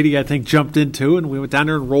 Mr. Brady, I think, jumped in too, and we went down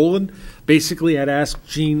there, and Roland basically had asked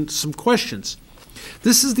Gene some questions.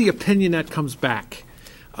 This is the opinion that comes back.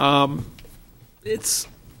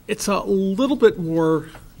 It's a little bit more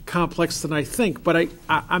complex than I think, but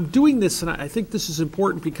I'm doing this, and I think this is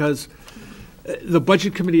important because the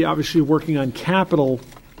Budget Committee obviously working on capital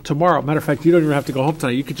tomorrow. Matter of fact, you don't even have to go home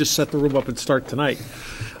tonight. You could just set the room up and start tonight.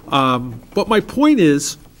 But my point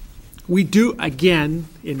is, we do, again,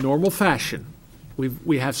 in normal fashion,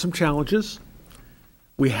 we have some challenges.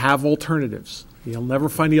 We have alternatives. You'll never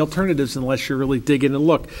find the alternatives unless you really dig in and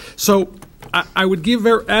look. So I would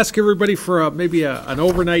ask everybody for maybe an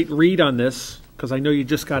overnight read on this, because I know you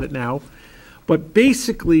just got it now. But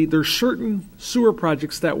basically, there's certain sewer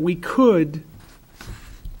projects that we could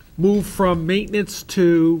move from maintenance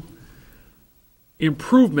to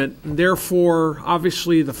improvement, and therefore,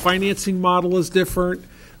 obviously, the financing model is different.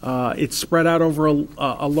 It's spread out over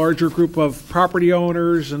a larger group of property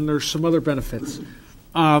owners, and there's some other benefits.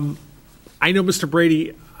 I know Mr.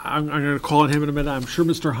 Brady, I'm going to call on him in a minute. I'm sure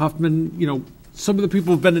Mr. Huffman, some of the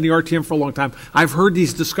people who've been in the RTM for a long time. I've heard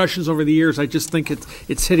these discussions over the years. I just think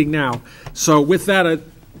it's hitting now. So with that,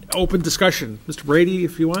 an open discussion. Mr. Brady,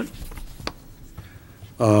 if you want.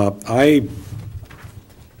 I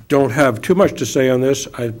don't have too much to say on this,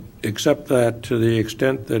 except that to the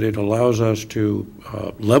extent that it allows us to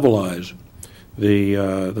levelize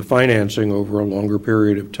the financing over a longer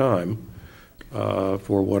period of time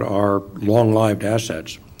for what are long-lived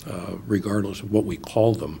assets, regardless of what we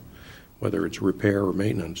call them, whether it's repair or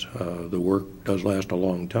maintenance. The work does last a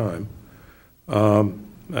long time.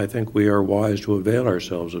 I think we are wise to avail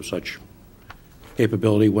ourselves of such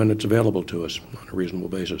capability when it's available to us on a reasonable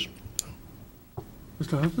basis.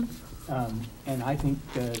 Mr. Huffman? And I think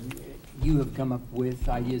you have come up with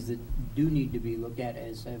ideas that do need to be looked at,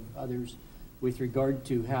 as have others, with regard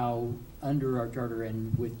to how, under our charter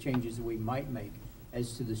and with changes that we might make,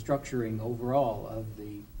 as to the structuring overall of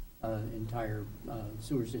the entire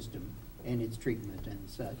sewer system and its treatment and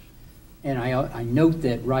such. And I note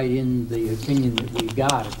that right in the opinion that we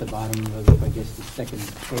got at the bottom of, I guess, the second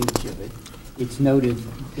page of it, it's noted,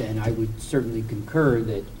 and I would certainly concur,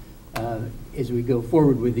 that as we go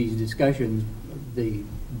forward with these discussions, the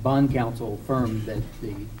bond counsel firm that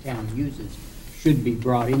the town uses should be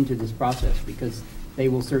brought into this process, because they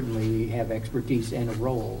will certainly have expertise and a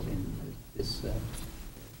role in this.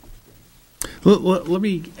 Let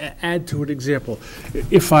me add to an example.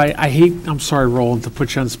 If I'm sorry, Roland, to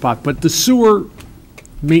put you on the spot, but the sewer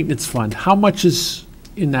maintenance fund, how much is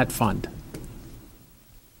in that fund?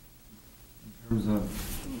 In terms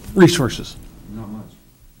of resources? Not much.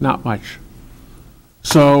 Not much.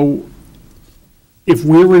 So if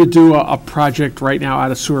we were to do a project right now out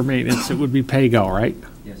of sewer maintenance, it would be pay-go, right?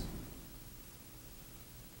 Yes.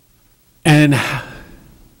 And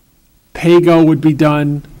pay-go would be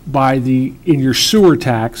done by in your sewer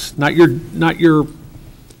tax, not your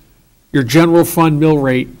general fund mill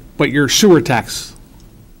rate, but your sewer tax.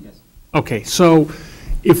 Yes. Okay, so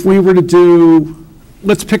if we were to do,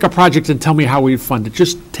 let's pick a project and tell me how we fund it.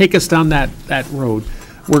 Just take us down that road.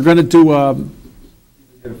 We're going to do If we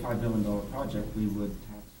did a $5 million project, we would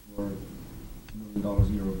tax for $1 million a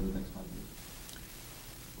year over the next 5 years.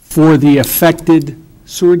 For the affected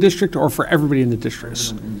sewer district or for everybody in the district?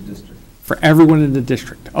 For everyone in the district. For everyone in the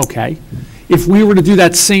district, okay. If we were to do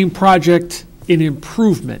that same project in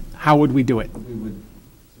improvement, how would we do it? We would,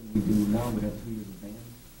 so we do now, we have 2 years of ban,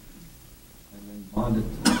 and then bond it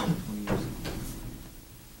for 20 years.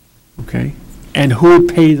 Okay. And who would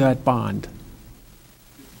pay that bond?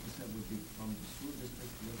 50% would be from the sewer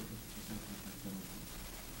district, the other 50% from the general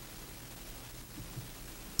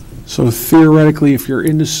fund. So theoretically, if you're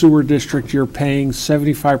in the sewer district, you're paying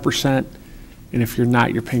 75%, and if you're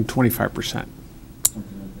not, you're paying 25%.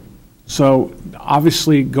 So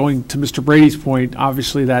obviously, going to Mr. Brady's point,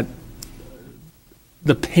 obviously that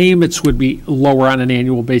the payments would be lower on an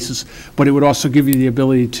annual basis, but it would also give you the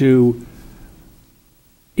ability to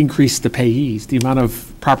increase the payees, the amount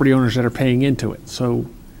of property owners that are paying into it. So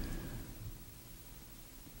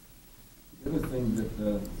The other thing that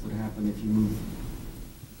would happen if you move,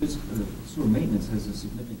 this sewer maintenance has a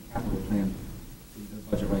significant capital plan in the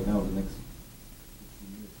budget right now over the next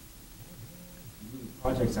 15 years. You move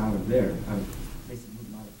projects out of there, basically move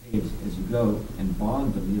them out of page as you go and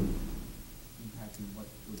bond them, you're impacting what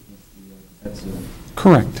goes against the debt ceiling.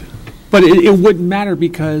 correct. But it wouldn't matter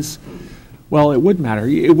because, well, it would matter.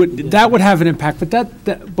 That would have an impact,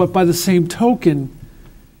 but by the same token,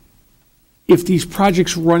 if these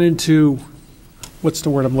projects run into, what's the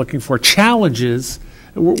word I'm looking for, challenges,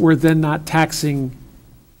 we're then not taxing,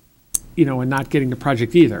 and not getting the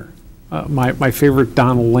project either. My favorite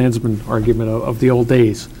Donald Landsman argument of the old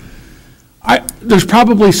days. There's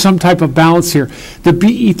probably some type of balance here. The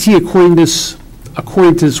BET, according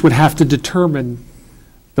to this, would have to determine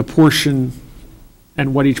the portion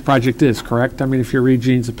and what each project is, correct? I mean, if you read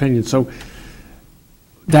Gene's opinion. So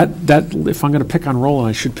that if I'm going to pick on Roland,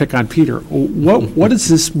 I should pick on Peter. What does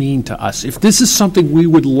this mean to us? If this is something we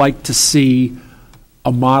would like to see,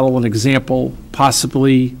 a model, an example,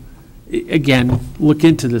 possibly, again, look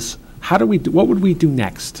into this. What would we do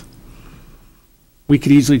next? We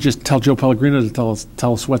could easily just tell Joe Pellegrino to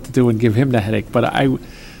tell us what to do and give him the headache. But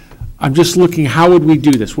I'm just looking, how would we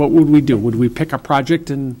do this? What would we do? Would we pick a project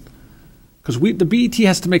and Because the BET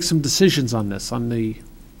has to make some decisions on this, on the,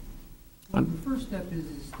 Well, the first step is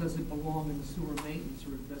does it belong in the sewer maintenance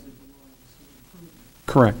or does it belong in the sewer improvement?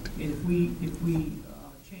 correct. And if we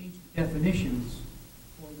change the definitions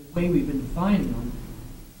or the way we've been defining them,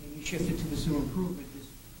 and you shift it to the sewer improvement, there's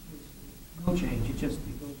no change. It goes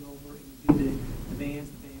over and you do the bands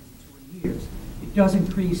in 20 years. It does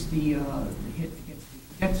increase the hit against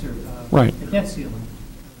the debt ceiling.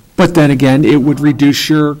 But then again, it would reduce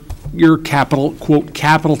your capital, quote,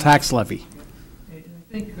 capital tax levy. And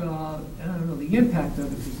I think, I don't know, the impact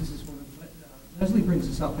of it, because this is one of, Leslie brings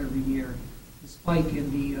this up every year, the spike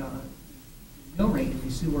in the mill rate in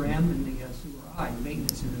the sewer M and the sewer I,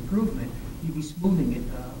 maintenance and improvement, you'd be smoothing it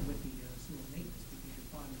with the sewer maintenance because you're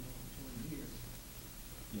finding it over 20 years.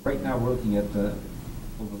 Right now, we're looking at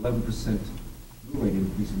over 11% mill rate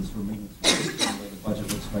increase in the sewer maintenance. The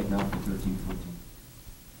budget looks right now for 13-14.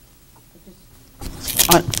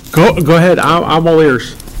 Go ahead, I'm all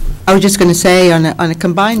ears. I was just going to say, on a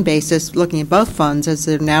combined basis, looking at both funds as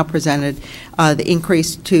they're now presented, the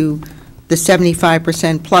increase to the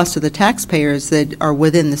 75% plus of the taxpayers that are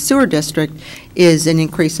within the sewer district is an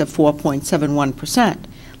increase of 4.71%.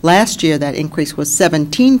 Last year, that increase was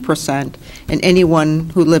 17%, and anyone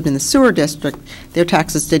who lived in the sewer district, their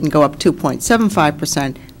taxes didn't go up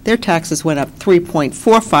 2.75%. Their taxes went up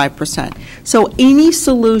 3.45%. So any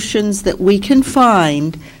solutions that we can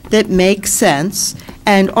find that make sense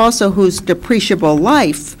and also whose depreciable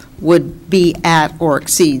life would be at or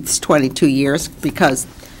exceeds 22 years, because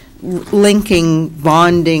linking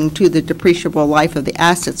bonding to the depreciable life of the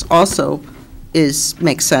assets also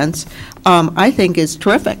makes sense, I think is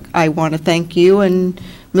terrific. I want to thank you and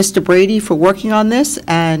Mr. Brady for working on this,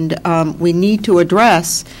 and we need to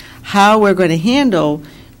address how we're going to handle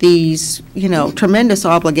these, tremendous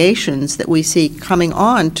obligations that we see coming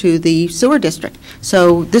on to the sewer district.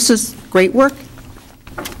 So this is great work.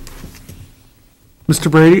 Mr.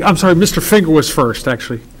 Brady, I'm sorry, Mr. Finger was first,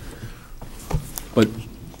 actually. But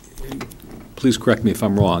please correct me if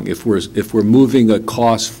I'm wrong. If we're moving a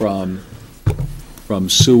cost from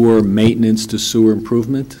sewer maintenance to sewer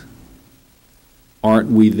improvement, aren't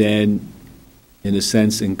we then, in a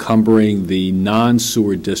sense, encumbering the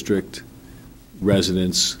non-sewer district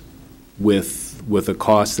residents with a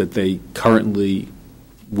cost that they currently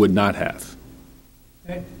would not have?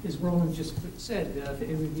 As Roland just said,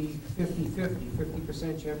 it would be 50-50,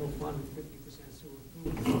 50% general fund and 50% sewer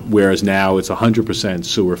improvement. Whereas now it's 100%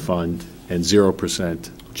 sewer fund and 0%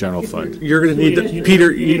 general fund. You're going to need,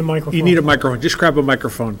 Peter, you need a microphone. Just grab a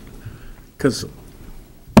microphone, because,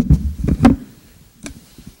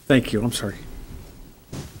 thank you, I'm sorry.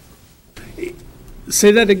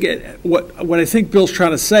 Say that again. What I think Bill's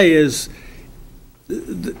trying to say is,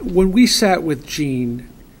 when we sat with Gene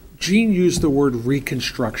used the word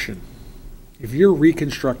reconstruction. If you're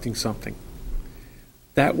reconstructing something,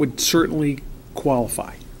 that would certainly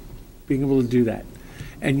qualify, being able to do that.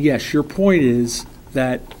 And yes, your point is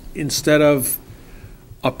that instead of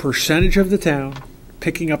a percentage of the town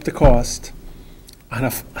picking up the cost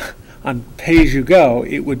on pay-as-you-go,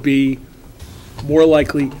 it would be more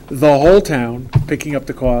likely the whole town picking up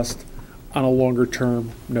the cost on a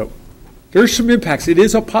longer-term note. There's some impacts. It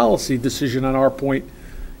is a policy decision on our point,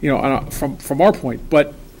 from our point,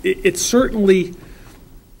 but it's certainly,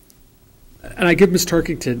 and I give Ms.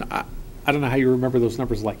 Turkington, I don't know how you remember those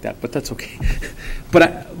numbers like that, but that's okay.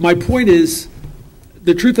 But my point is,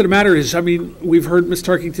 the truth of the matter is, we've heard Ms.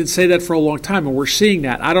 Turkington say that for a long time, and we're seeing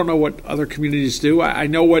that. I don't know what other communities do. I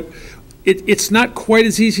know it's not quite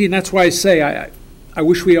as easy, and that's why I say I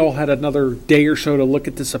wish we all had another day or so to look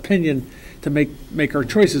at this opinion to make our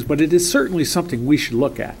choices, but it is certainly something we should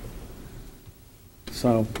look at.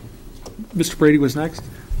 So, Mr. Brady was next.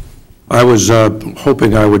 I was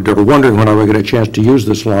hoping or wondering when I would get a chance to use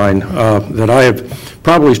this line, that I have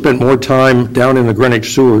probably spent more time down in the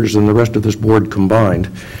Greenwich sewers than the rest of this board combined.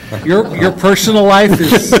 Your personal life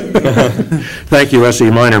is... Thank you, S.E.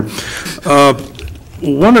 Minor.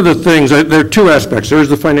 One of the things, there are two aspects. There's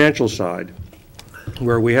the financial side,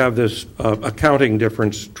 where we have this accounting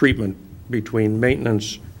difference treatment between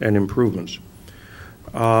maintenance and improvements.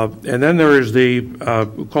 And then there is we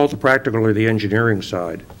call it practically the engineering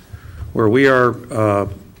side, where we are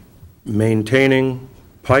maintaining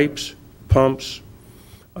pipes, pumps,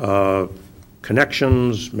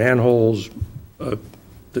 connections, manholes,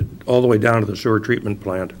 all the way down to the sewer treatment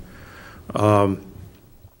plant. And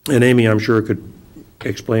Amy, I'm sure, could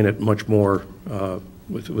explain it much more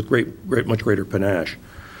with much greater panache.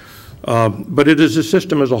 But it is a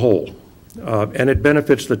system as a whole, and it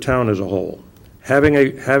benefits the town as a whole. Having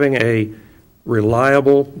a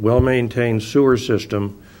reliable, well-maintained sewer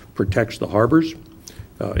system protects the harbors.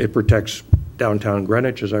 It protects downtown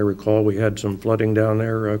Greenwich. As I recall, we had some flooding down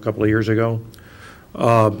there a couple of years ago.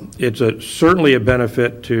 It's certainly a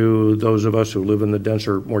benefit to those of us who live in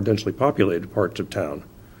the more densely populated parts of town,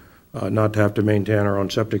 not to have to maintain our own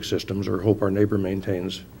septic systems or hope our neighbor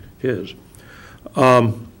maintains his.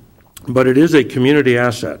 But it is a community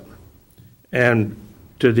asset. And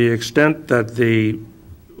to the extent that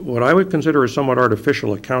what I would consider a somewhat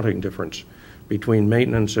artificial accounting difference between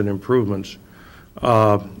maintenance and improvements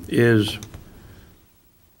is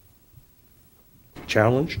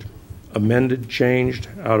challenged, amended, changed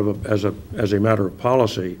as a matter of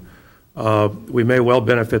policy, we may well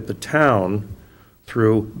benefit the town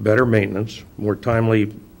through better maintenance, more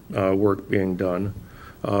timely work being done,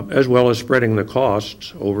 as well as spreading the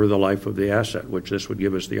costs over the life of the asset, which this would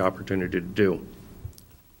give us the opportunity to do.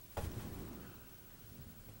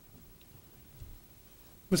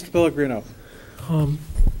 Mr. Pellegrino.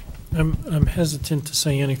 I'm hesitant to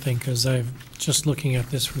say anything because I'm just looking at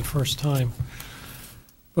this for the first time.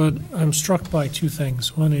 But I'm struck by two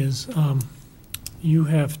things. One is you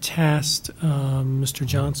have tasked Mr.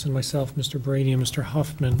 Johnson, myself, Mr. Brady, and Mr.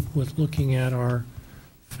 Huffman with looking at our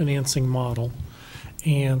financing model.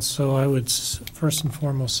 And so I would first and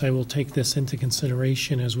foremost say we'll take this into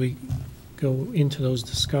consideration as we go into those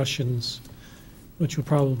discussions, which will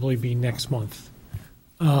probably be next month.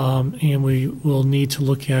 And we will need to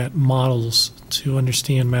look at models to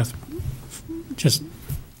understand just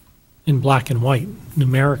in black and white,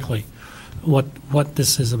 numerically, what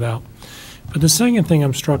this is about. But the second thing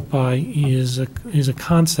I'm struck by is a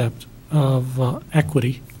concept of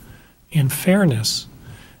equity and fairness.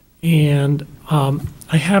 And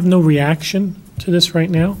I have no reaction to this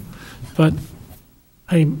right now, but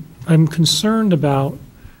I'm concerned about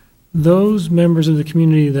those members of the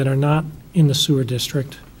community that are not in the sewer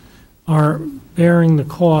district are bearing the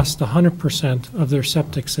cost 100% of their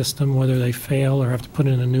septic system, whether they fail or have to put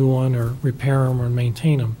in a new one or repair them or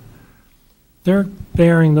maintain them. They're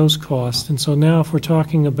bearing those costs. And so now if we're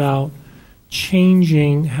talking about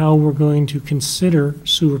changing how we're going to consider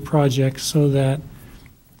sewer projects so that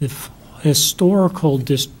the historical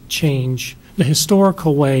the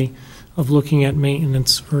historical way of looking at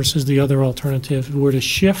maintenance versus the other alternative were to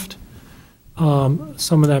shift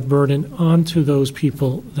some of that burden onto those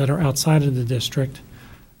people that are outside of the district.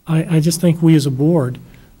 I just think we as a board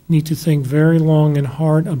need to think very long and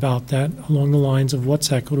hard about that along the lines of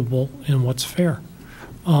what's equitable and what's fair.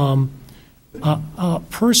 A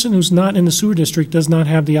person who's not in the sewer district does not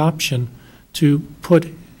have the option to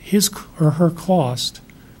put his or her cost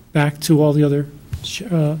back to all the other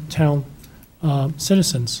town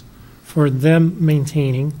citizens for them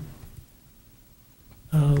maintaining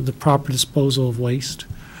the proper disposal of waste.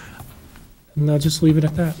 And I'll just leave it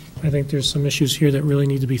at that. I think there's some issues here that really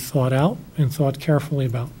need to be thought out and thought carefully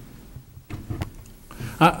about.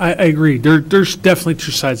 I agree. There's definitely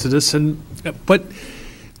two sides to this, but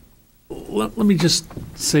let me just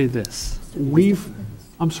say this.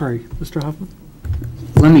 I'm sorry, Mr. Hoffman?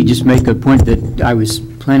 Let me just make a point that I was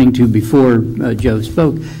planning to before Joe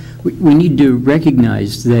spoke. We need to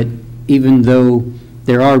recognize that even though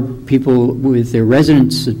there are people with their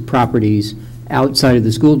residence properties outside of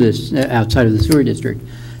the outside of the sewer district,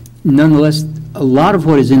 nonetheless, a lot of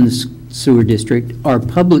what is in the sewer district are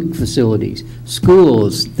public facilities,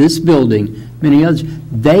 schools, this building, many others.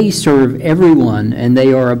 They serve everyone, and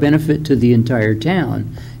they are a benefit to the entire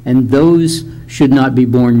town. And those should not be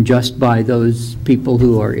borne just by those people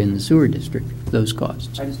who are in the sewer district, those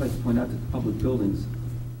costs. I'd just like to point out that public buildings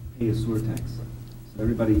pay a sewer tax. So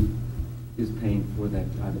everybody is paying for that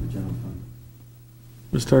out of the general fund.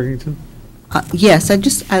 Ms. Tarkington? Yes,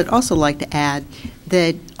 I'd also like to add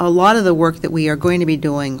that a lot of the work that we are going to be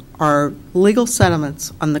doing are legal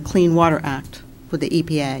settlements on the Clean Water Act with the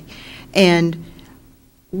EPA. And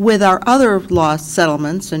with our other law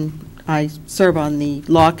settlements, and I serve on the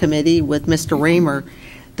law committee with Mr. Raymer,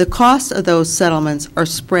 the costs of those settlements are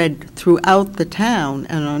spread throughout the town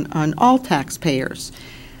and on all taxpayers.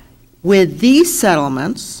 With these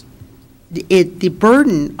settlements, the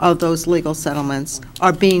burden of those legal settlements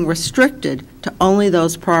are being restricted to only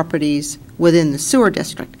those properties within the sewer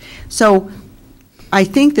district. So I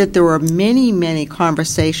think that there are many, many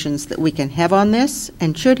conversations that we can have on this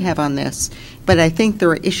and should have on this, but I think there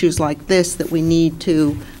are issues like this that we need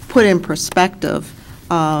to put in perspective.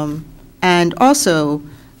 And also,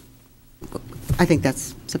 I think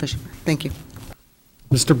that's sufficient. Thank you.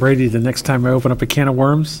 Mr. Brady, the next time I open up a can of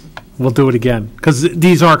worms, we'll do it again, because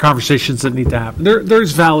these are conversations that need to happen.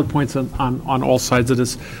 There's valid points on all sides of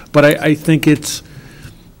this, but I think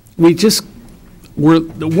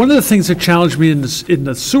one of the things that challenged me in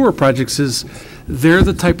the sewer projects is they're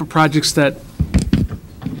the type of projects that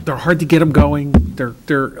they're hard to get them going.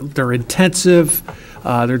 They're intensive.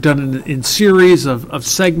 They're done in series of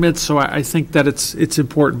segments. So I think that it's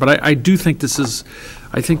important. But I do think this is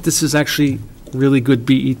actually really good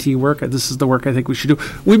BET work. This is the work I think we should do.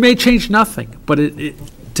 We may change nothing, but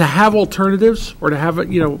to have alternatives or to have it,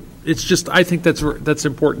 it's just, I think that's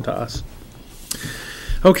important to us.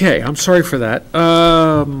 Okay, I'm sorry for that.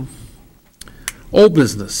 Old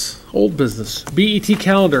business. BET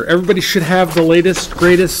calendar. Everybody should have the latest,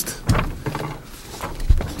 greatest.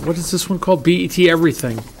 What is this one called? BET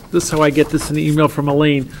everything. This is how I get this in the email from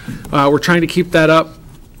Elaine. We're trying to keep that up.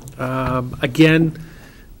 Again,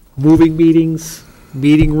 moving meetings,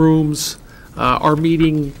 meeting rooms, our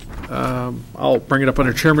meeting. I'll bring it up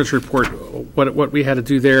under chairman's report, what we had to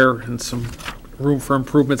do there and some room for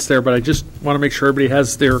improvements there, but I just want to make sure everybody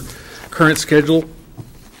has their current schedule.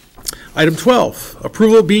 Item 12,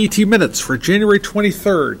 approval of BET minutes for January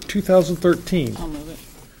 23rd, 2013. I'll move it.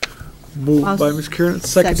 Moved by Ms. Kieran,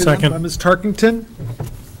 seconded by Ms. Tarkington.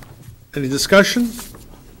 Any discussion?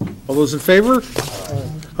 All those in favor?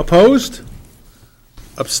 Opposed?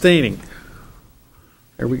 Abstaining?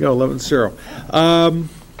 There we go, 11-0.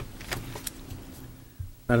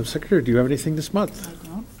 Madam Secretary, do you have anything this month? I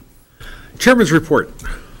don't. Chairman's report.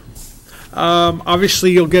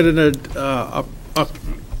 Obviously, you'll get a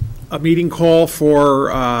meeting call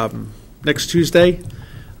for next Tuesday.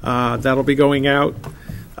 That'll be going out.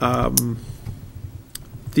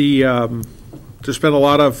 There's been a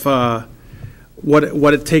lot of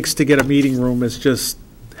what it takes to get a meeting room has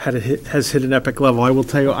hit an epic level. I will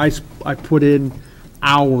tell you, I put in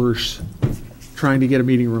hours trying to get a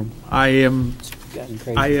meeting room. I am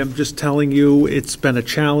just telling you, it's been a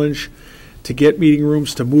challenge to get meeting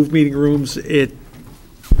rooms, to move meeting rooms.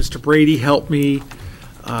 Mr. Brady helped me.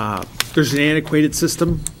 There's an antiquated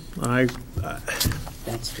system.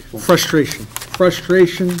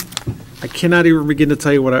 Frustration. I cannot even begin to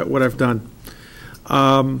tell you what I've done.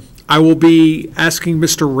 I will be asking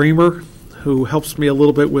Mr. Raymer, who helps me a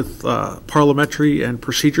little bit with parliamentary and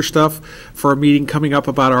procedure stuff, for a meeting coming up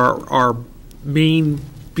about our main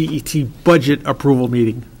BET budget approval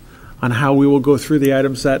meeting on how we will go through the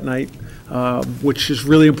items that night, which is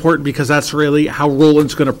really important because that's really how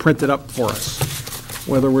Roland's going to print it up for us.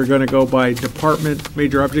 Whether we're going to go by department,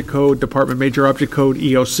 major object code, department, major object code,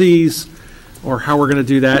 EOCs, or how we're going to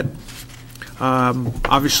do that.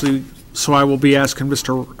 Obviously, so I will be asking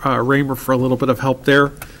Mr. Raymer for a little bit of help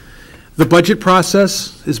there. The budget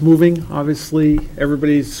process is moving. Obviously,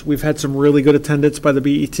 we've had some really good attendance by the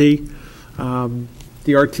BET.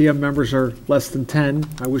 The RTM members are less than 10.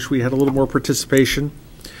 I wish we had a little more participation.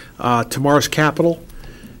 Tomorrow's capital,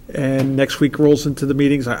 and next week rolls into the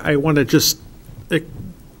meetings. I want to just,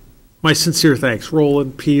 my sincere thanks,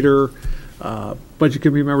 Roland, Peter, budget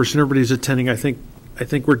committee members, and everybody who's attending. I think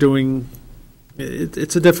we're doing.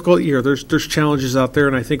 It's a difficult year. There's challenges out there,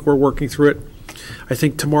 and I think we're working through it. I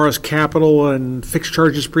think tomorrow's capital and fixed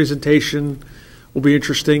charges presentation will be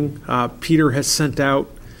interesting. Peter has sent out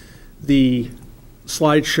the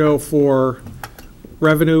slideshow for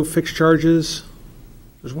revenue, fixed charges.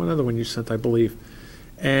 There's one other one you sent, I believe,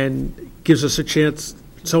 and gives us a chance.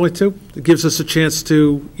 It's only two. It gives us a chance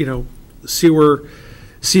to,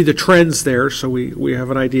 see the trends there, so we have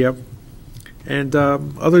an idea. And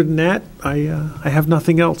other than that, I have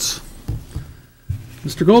nothing else.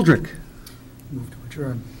 Mr. Goldrick. Move to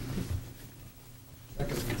adjourn.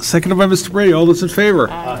 Seconded by Mr. Brady. All those in favor?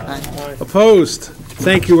 Aye. Opposed?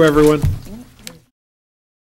 Thank you, everyone.